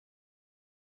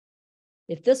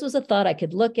 If this was a thought I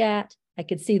could look at, I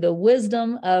could see the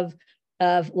wisdom of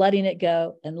letting it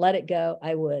go and let it go,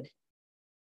 I would.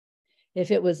 If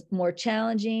it was more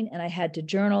challenging and I had to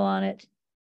journal on it,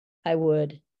 I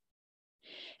would.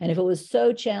 And if it was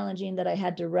so challenging that I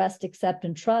had to rest, accept,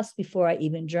 and trust before I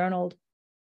even journaled,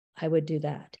 I would do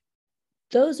that.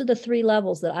 Those are the 3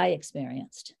 levels that I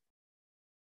experienced.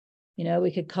 You know,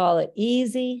 we could call it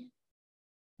easy,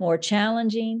 more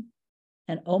challenging,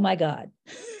 and oh my God,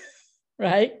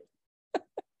 right?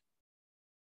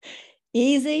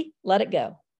 Easy, let it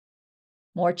go.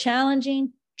 More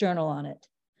challenging, journal on it.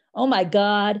 Oh my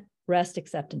God, rest,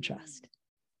 accept, and trust.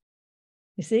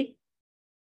 You see?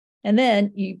 And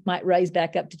then you might rise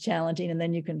back up to challenging and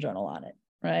then you can journal on it,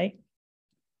 right?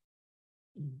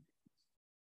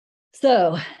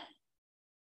 So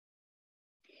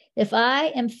if I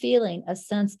am feeling a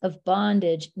sense of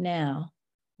bondage now,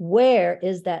 where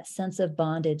is that sense of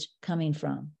bondage coming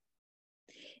from?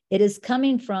 It is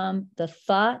coming from the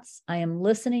thoughts I am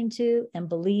listening to and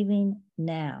believing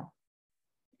now.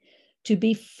 To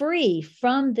be free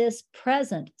from this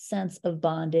present sense of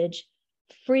bondage,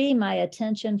 free my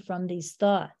attention from these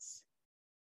thoughts.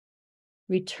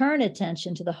 Return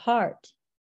attention to the heart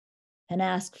and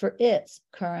ask for its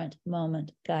current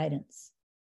moment guidance.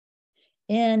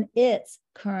 In its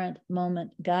current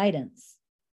moment guidance,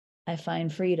 I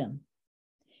find freedom.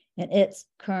 In its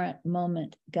current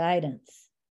moment guidance,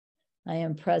 I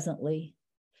am presently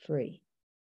free.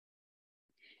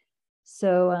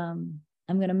 So I'm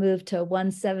going to move to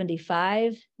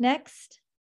 175 next.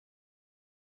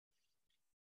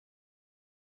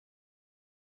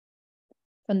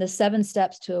 From the 7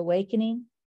 steps to awakening.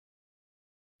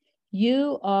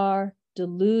 You are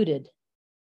deluded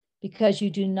because you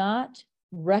do not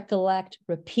recollect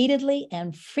repeatedly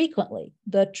and frequently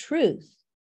the truth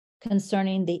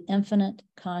concerning the infinite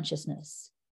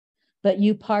consciousness, but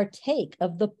you partake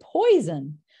of the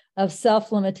poison of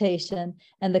self-limitation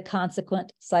and the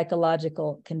consequent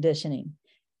psychological conditioning.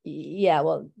 Yeah,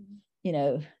 well, you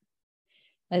know,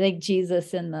 I think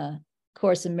Jesus in the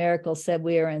Course in Miracles said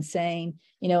we are insane.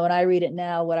 You know, when I read it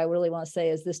now, what I really want to say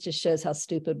is this just shows how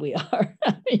stupid we are.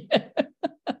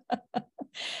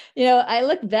 You know, I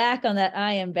look back on that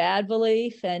I am bad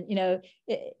belief, and, you know,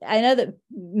 I know that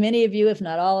many of you, if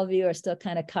not all of you, are still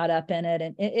kind of caught up in it,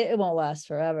 and it won't last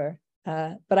forever.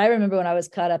 But I remember when I was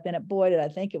caught up in it, boy, did I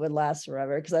think it would last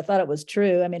forever, because I thought it was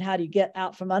true. I mean, how do you get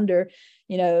out from under,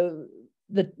 you know,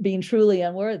 the being truly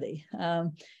unworthy?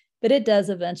 But it does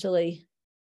eventually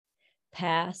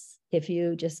pass if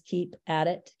you just keep at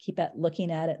it, keep at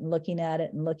looking at it and looking at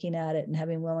it and looking at it and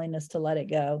having willingness to let it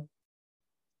go.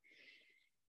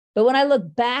 But when I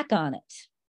look back on it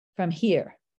from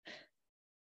here,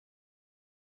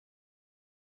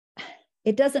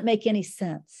 it doesn't make any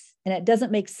sense. And it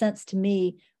doesn't make sense to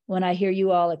me when I hear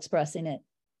you all expressing it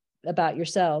about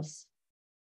yourselves.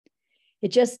 It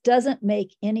just doesn't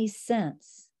make any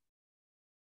sense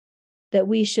that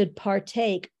we should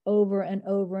partake over and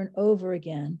over and over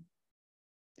again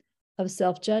of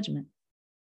self-judgment.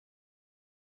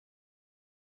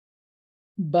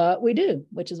 But we do,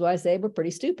 which is why I say we're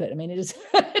pretty stupid. I mean,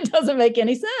 it doesn't make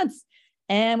any sense.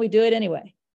 And we do it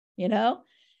anyway, you know?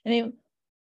 I mean,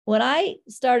 when I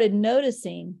started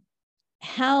noticing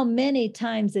how many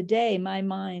times a day my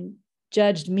mind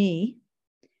judged me,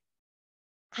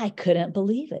 I couldn't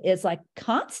believe it. It's like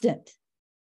constant.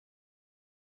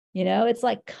 You know, it's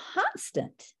like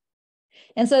constant.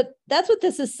 And so that's what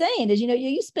this is saying is, you know,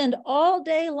 you spend all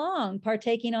day long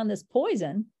partaking on this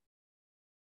poison,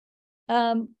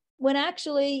 when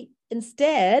actually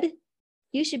instead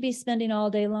you should be spending all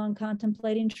day long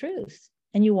contemplating truth.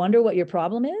 And you wonder what your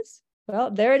problem is?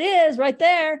 Well, there it is right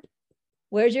there.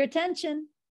 Where's your attention?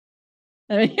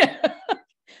 I mean,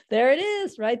 there it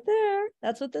is right there.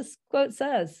 That's what this quote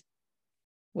says.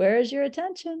 Where is your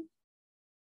attention?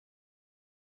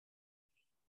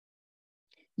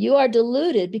 You are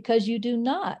deluded because you do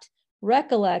not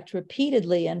recollect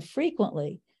repeatedly and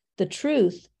frequently the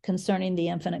truth concerning the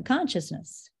infinite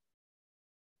consciousness.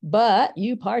 But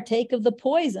you partake of the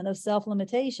poison of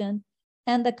self-limitation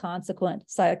and the consequent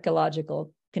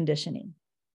psychological conditioning.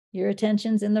 Your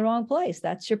attention's in the wrong place.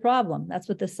 That's your problem. That's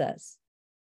what this says.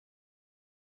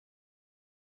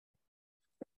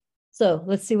 So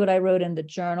let's see what I wrote in the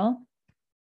journal.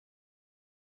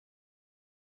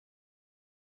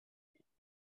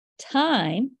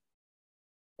 Time,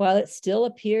 while it still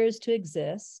appears to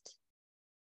exist,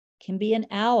 can be an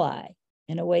ally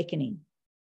in awakening.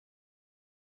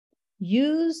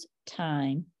 Use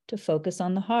time to focus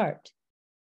on the heart.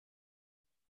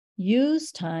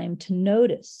 Use time to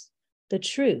notice the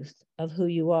truth of who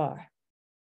you are.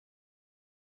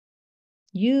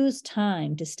 Use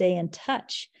time to stay in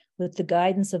touch with the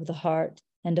guidance of the heart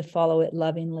and to follow it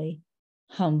lovingly,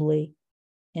 humbly,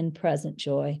 in present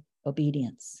joy,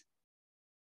 obedience.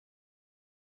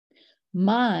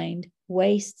 Mind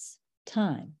wastes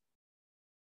time.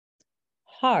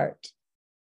 Heart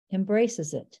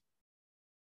embraces it.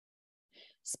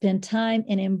 Spend time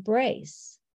in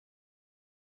embrace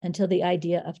until the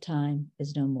idea of time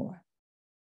is no more.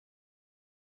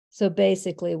 So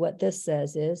basically what this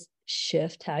says is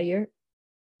shift how you're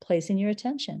placing your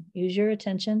attention. Use your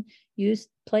attention,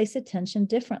 place attention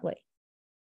differently.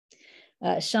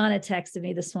 Shauna texted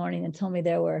me this morning and told me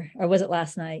there were, or was it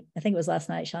last night? I think it was last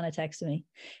night. Shauna texted me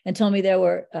and told me there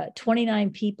were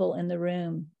 29 people in the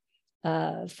room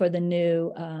for the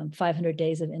new 500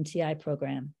 Days of NTI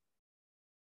program.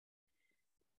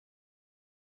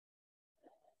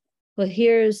 Well,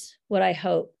 here's what I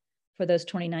hope for those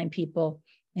 29 people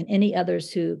and any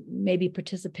others who may be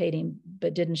participating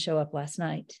but didn't show up last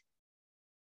night.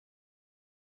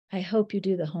 I hope you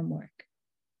do the homework.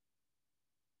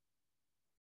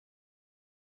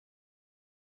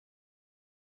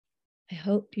 I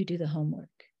hope you do the homework.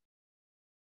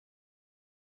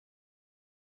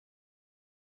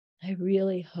 I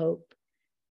really hope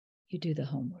you do the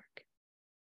homework.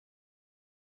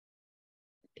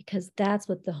 Because that's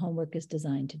what the homework is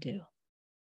designed to do.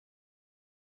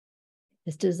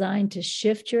 It's designed to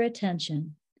shift your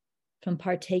attention from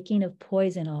partaking of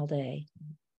poison all day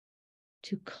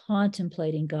to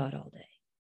contemplating God all day.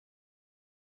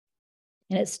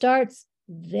 And it starts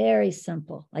very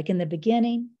simple. Like in the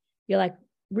beginning, you're like,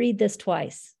 read this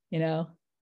twice, you know.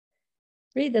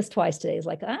 Read this twice today. It's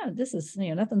like, this is,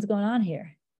 nothing's going on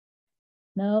here.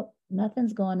 No,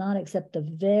 nothing's going on except the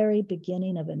very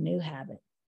beginning of a new habit.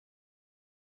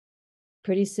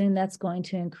 Pretty soon that's going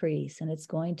to increase and it's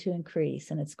going to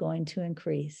increase and it's going to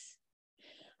increase.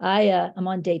 I'm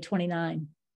on day 29.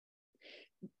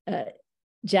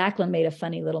 Jacqueline made a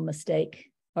funny little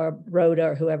mistake, or Rhoda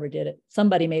or whoever did it.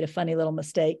 Somebody made a funny little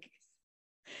mistake.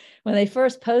 When they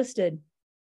first posted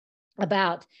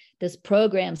about this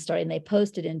program starting, they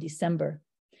posted in December.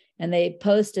 And they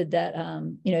posted that,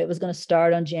 it was going to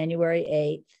start on January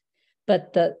 8th.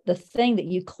 But the thing that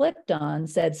you clicked on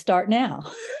said, start now.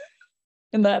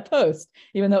 In that post,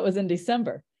 even though it was in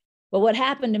December. But what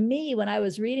happened to me when I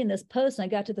was reading this post and I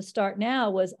got to the start now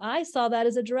was I saw that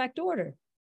as a direct order.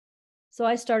 So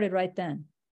I started right then.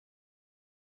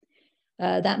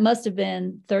 That must have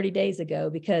been 30 days ago,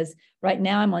 because right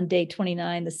now I'm on day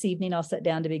 29. This evening, I'll sit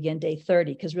down to begin day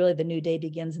 30, because really the new day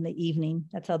begins in the evening.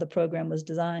 That's how the program was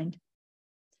designed.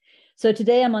 So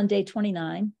today I'm on day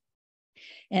 29.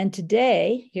 And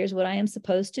today, here's what I am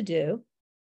supposed to do.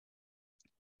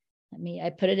 I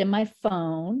put it in my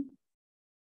phone.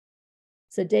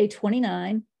 So day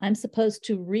 29, I'm supposed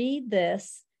to read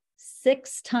this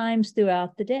 6 times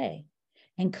throughout the day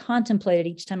and contemplate it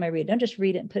each time I read it. Don't just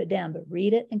read it and put it down, but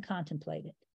read it and contemplate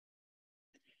it.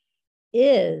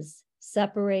 Is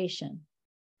separation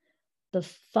the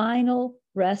final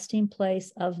resting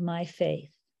place of my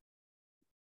faith?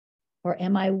 Or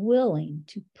am I willing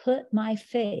to put my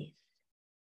faith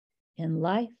in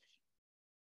life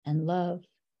and love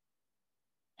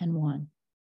and one?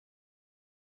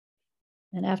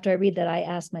 And after I read that, I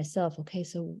ask myself, okay,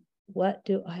 so what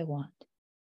do I want?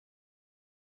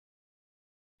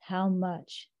 How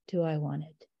much do I want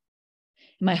it?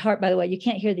 In my heart, by the way, you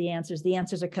can't hear the answers. The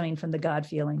answers are coming from the God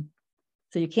feeling.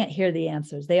 So you can't hear the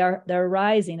answers. They're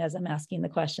arising as I'm asking the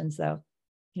questions, though.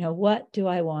 What do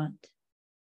I want?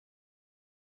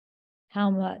 How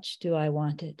much do I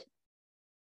want it?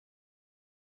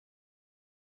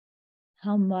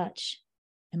 How much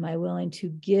am I willing to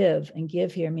give? And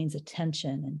give here means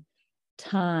attention and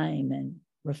time and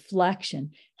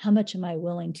reflection. How much am I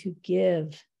willing to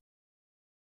give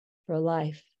for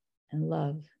life and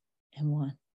love and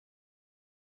one?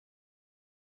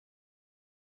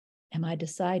 Am I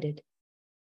decided?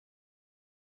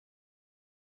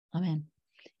 Amen.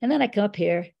 And then I come up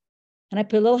here and I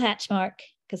put a little hatch mark,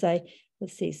 because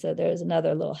let's see, so there's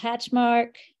another little hatch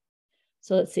mark.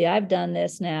 So let's see, I've done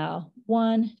this now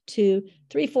 1, 2,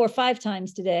 3, 4, 5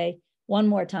 times today. One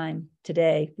more time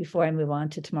today before I move on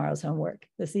to tomorrow's homework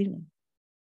this evening.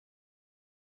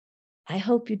 I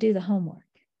hope you do the homework.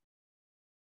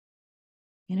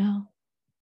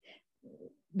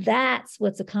 That's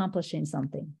what's accomplishing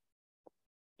something.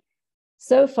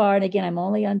 So far, and again, I'm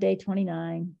only on day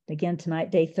 29. Again,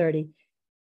 tonight, day 30.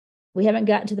 We haven't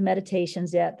gotten to the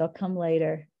meditations yet. They'll come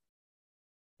later.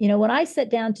 When I sit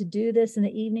down to do this in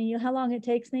the evening, you know how long it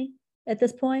takes me at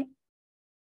this point?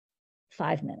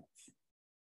 5 minutes.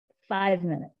 5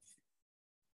 minutes.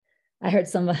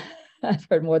 I've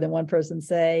heard more than one person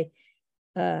say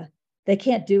they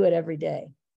can't do it every day.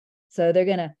 So they're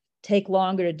going to take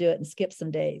longer to do it and skip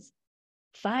some days.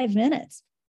 5 minutes.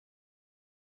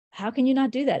 How can you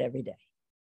not do that every day?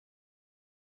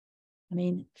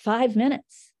 5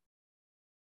 minutes.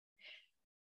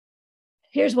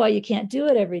 Here's why you can't do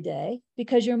it every day: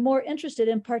 because you're more interested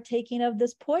in partaking of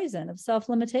this poison of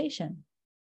self-limitation.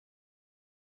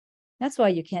 That's why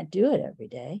you can't do it every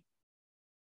day.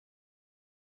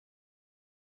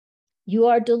 You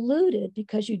are deluded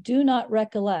because you do not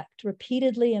recollect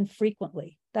repeatedly and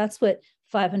frequently. That's what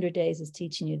 500 days is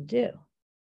teaching you to do.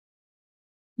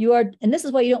 And this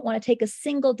is why you don't want to take a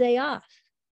single day off.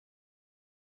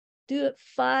 Do it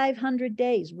 500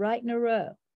 days right in a row.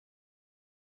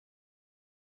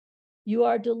 You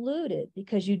are deluded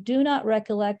because you do not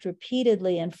recollect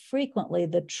repeatedly and frequently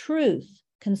the truth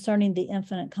concerning the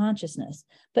infinite consciousness,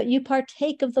 but you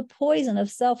partake of the poison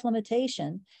of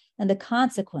self-limitation and the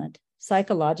consequent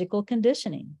psychological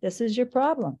conditioning. This is your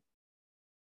problem.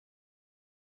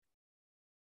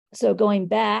 So going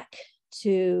back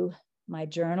to my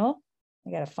journal,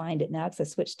 I got to find it now because I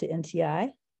switched to NTI.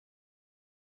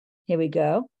 Here we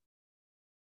go.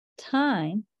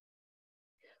 Time,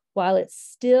 while it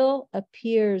still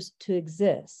appears to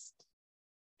exist,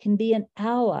 can be an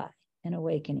ally in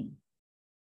awakening.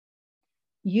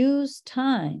 Use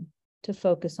time to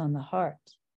focus on the heart.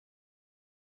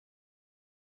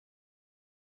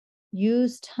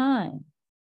 Use time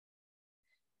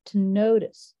to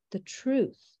notice the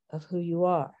truth of who you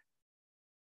are.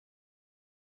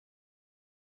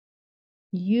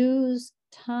 Use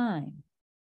time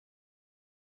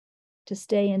to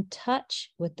stay in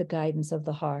touch with the guidance of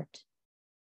the heart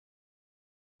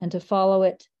and to follow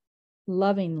it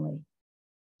lovingly,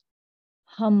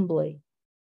 humbly,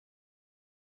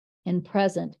 in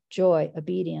present joy,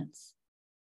 obedience.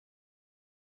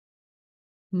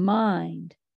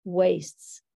 Mind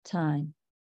wastes time.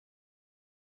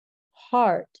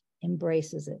 Heart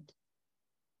embraces it.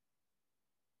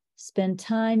 Spend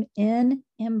time in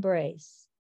embrace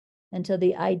until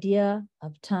the idea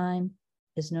of time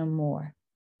is no more.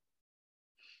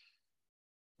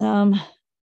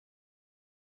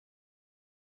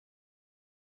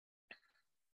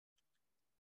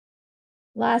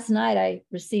 Last night, I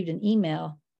received an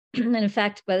email And in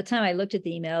fact, by the time I looked at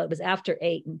the email, it was after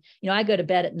 8. And, I go to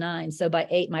bed at 9. So by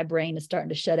 8, my brain is starting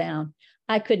to shut down.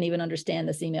 I couldn't even understand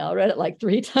this email. I read it like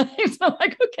 3 times. I'm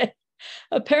like, okay,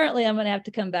 apparently I'm going to have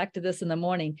to come back to this in the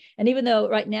morning. And even though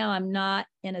right now I'm not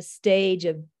in a stage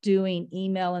of doing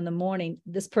email in the morning,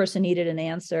 this person needed an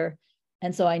answer.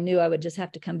 And so I knew I would just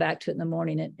have to come back to it in the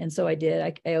morning. And so I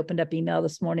did. I opened up email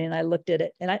this morning and I looked at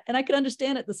it, and I could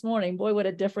understand it this morning. Boy, what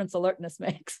a difference alertness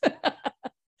makes.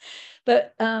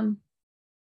 But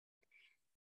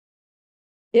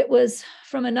it was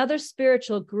from another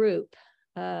spiritual group,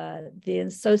 the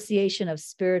Association of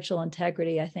Spiritual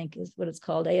Integrity, I think is what it's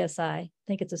called, ASI. I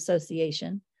think it's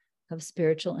Association of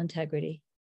Spiritual Integrity.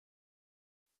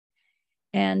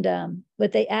 And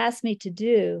what they asked me to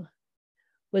do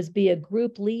was be a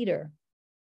group leader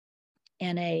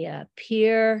in a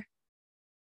peer,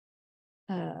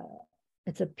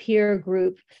 it's a peer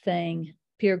group thing,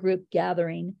 peer group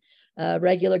gathering,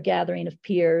 regular gathering of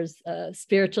peers,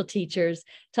 spiritual teachers,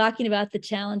 talking about the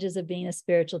challenges of being a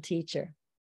spiritual teacher.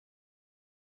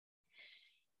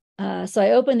 So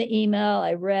I opened the email,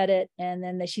 I read it, and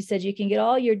then she said, you can get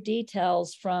all your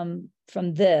details from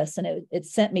this. And it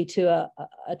sent me to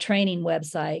a training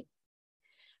website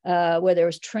where there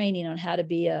was training on how to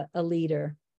be a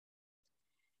leader.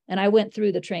 And I went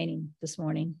through the training this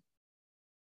morning.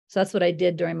 So that's what I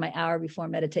did during my hour before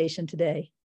meditation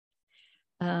today.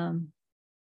 And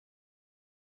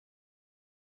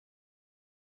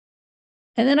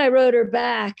then I wrote her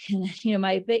back, and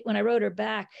when I wrote her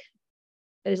back,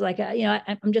 it was like,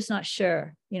 I'm just not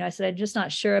sure. I said, I'm just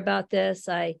not sure about this.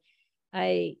 I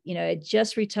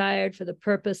just retired for the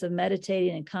purpose of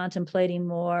meditating and contemplating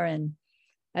more, and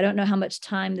I don't know how much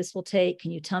time this will take.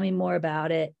 Can you tell me more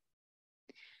about it?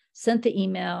 Sent the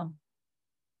email,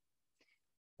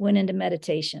 went into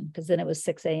meditation, because then it was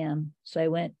 6 a.m. So I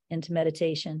went into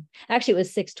meditation. Actually, it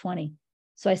was 6:20.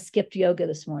 So I skipped yoga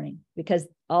this morning because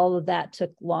all of that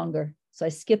took longer. So I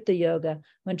skipped the yoga,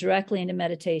 went directly into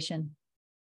meditation.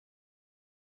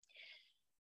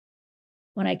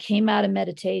 When I came out of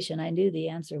meditation, I knew the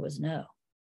answer was no.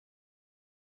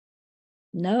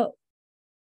 No.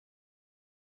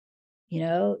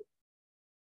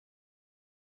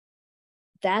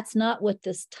 That's not what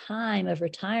this time of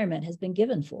retirement has been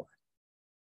given for.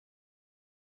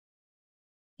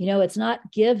 It's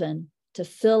not given to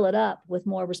fill it up with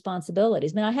more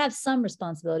responsibilities. I mean, I have some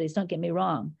responsibilities, don't get me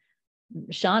wrong.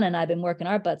 Shauna and I have been working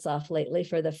our butts off lately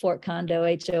for the Fort Condo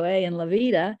HOA in La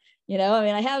Vida.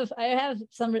 I have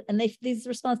some, and these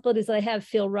responsibilities that I have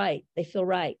feel right. They feel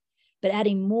right. But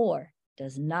adding more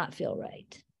does not feel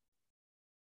right.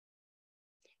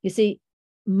 You see,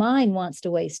 mind wants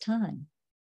to waste time.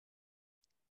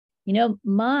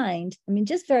 Mind,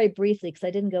 just very briefly, because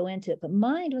I didn't go into it, but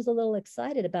mind was a little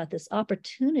excited about this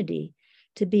opportunity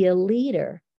to be a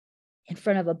leader in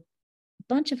front of a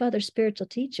bunch of other spiritual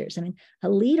teachers. A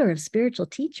leader of spiritual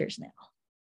teachers now.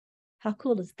 How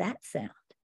cool does that sound?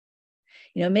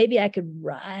 Maybe I could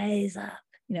rise up,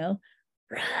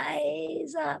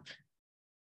 rise up.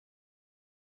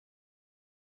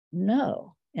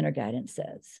 No, inner guidance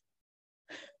says.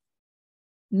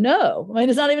 No,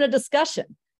 it's not even a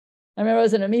discussion. I remember I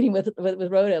was in a meeting with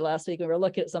Rhoda last week. We were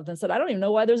looking at something and said, I don't even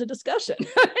know why there's a discussion.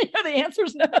 The answer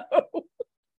is no.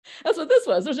 That's what this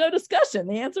was. There's no discussion.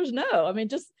 The answer is no.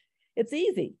 It's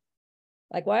easy.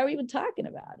 Like, why are we even talking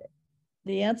about it?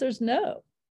 The answer is no.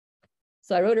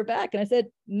 So I wrote her back and I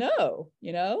said, no,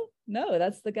 no,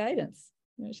 that's the guidance.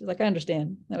 She's like, I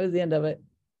understand. That was the end of it.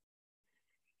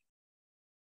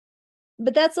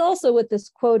 But that's also what this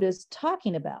quote is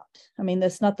talking about.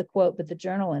 That's not the quote, but the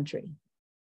journal entry.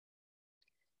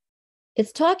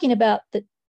 It's talking about that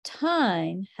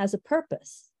time has a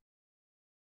purpose.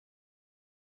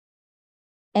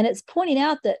 And it's pointing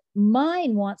out that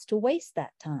mind wants to waste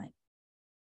that time.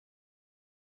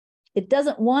 It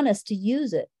doesn't want us to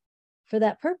use it for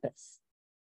that purpose.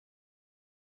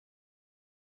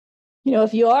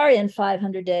 If you are in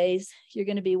 500 days, you're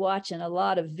going to be watching a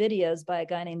lot of videos by a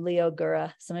guy named Leo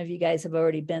Gura. Some of you guys have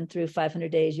already been through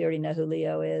 500 days. You already know who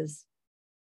Leo is.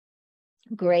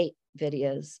 Great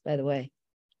videos, by the way.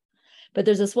 But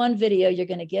there's this one video you're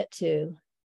going to get to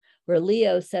where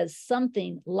Leo says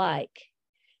something like,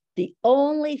 the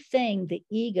only thing the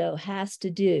ego has to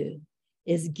do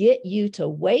is get you to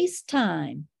waste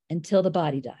time until the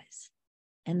body dies,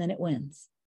 and then it wins.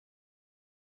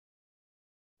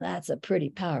 That's a pretty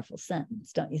powerful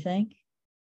sentence, don't you think?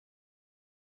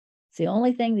 It's the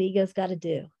only thing the ego's got to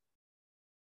do.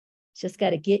 It's just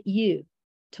got to get you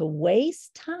to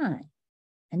waste time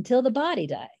until the body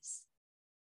dies.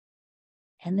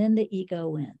 And then the ego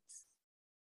wins.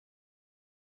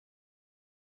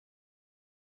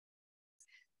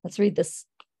 Let's read this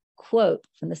quote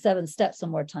from the 7 Steps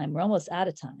one more time. We're almost out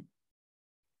of time.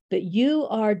 But you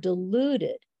are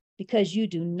deluded because you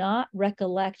do not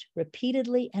recollect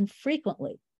repeatedly and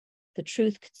frequently the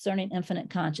truth concerning infinite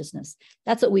consciousness.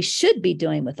 That's what we should be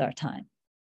doing with our time,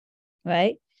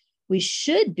 right? We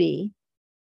should be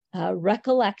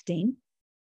recollecting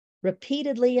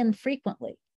repeatedly and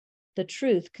frequently the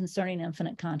truth concerning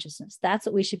infinite consciousness. That's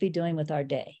what we should be doing with our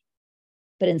day.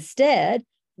 But instead,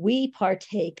 we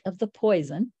partake of the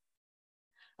poison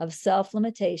of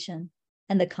self-limitation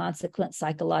and the consequent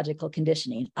psychological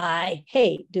conditioning. I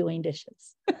hate doing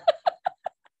dishes.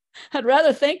 I'd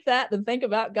rather think that than think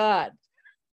about God.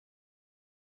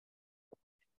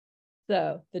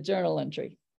 So, the journal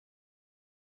entry.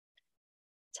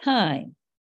 Time,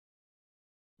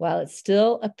 while it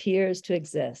still appears to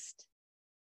exist,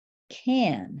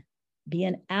 can be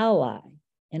an ally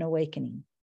in awakening.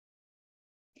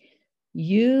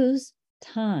 Use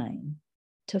time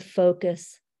to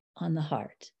focus on the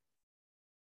heart.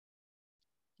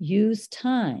 Use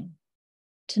time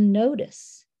to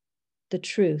notice the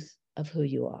truth of who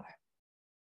you are.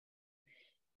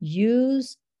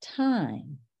 Use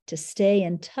time to stay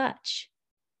in touch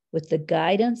with the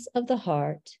guidance of the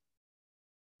heart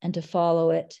and to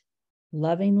follow it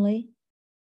lovingly,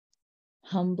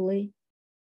 humbly,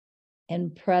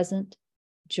 in present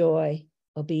joy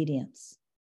obedience.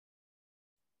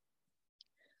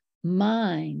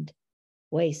 Mind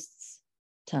wastes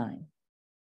time.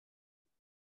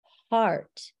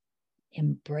 Heart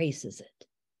embraces it.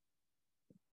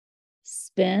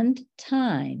 Spend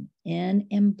time in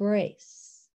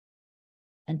embrace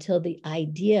until the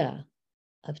idea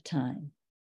of time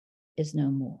is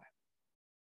no more.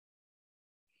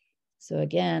 So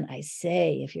again, I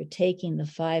say, if you're taking the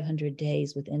 500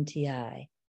 days with NTI,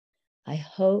 I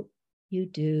hope you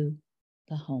do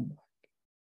the homework.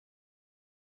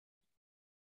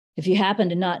 If you happen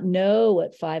to not know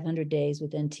what 500 days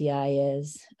with NTI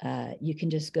is, you can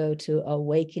just go to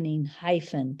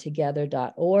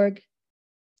awakening-together.org.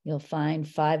 You'll find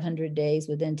 500 days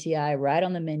with NTI right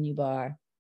on the menu bar,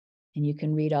 and you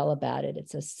can read all about it.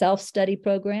 It's a self-study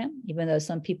program, even though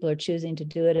some people are choosing to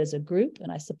do it as a group,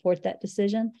 and I support that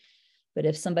decision. But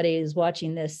if somebody is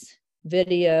watching this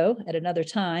video at another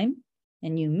time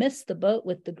and you miss the boat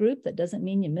with the group, that doesn't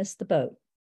mean you missed the boat,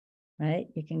 right?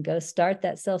 You can go start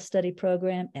that self-study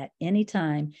program at any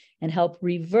time and help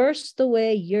reverse the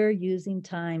way you're using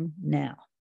time now.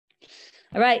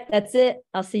 All right, that's it.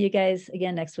 I'll see you guys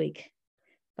again next week.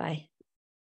 Bye.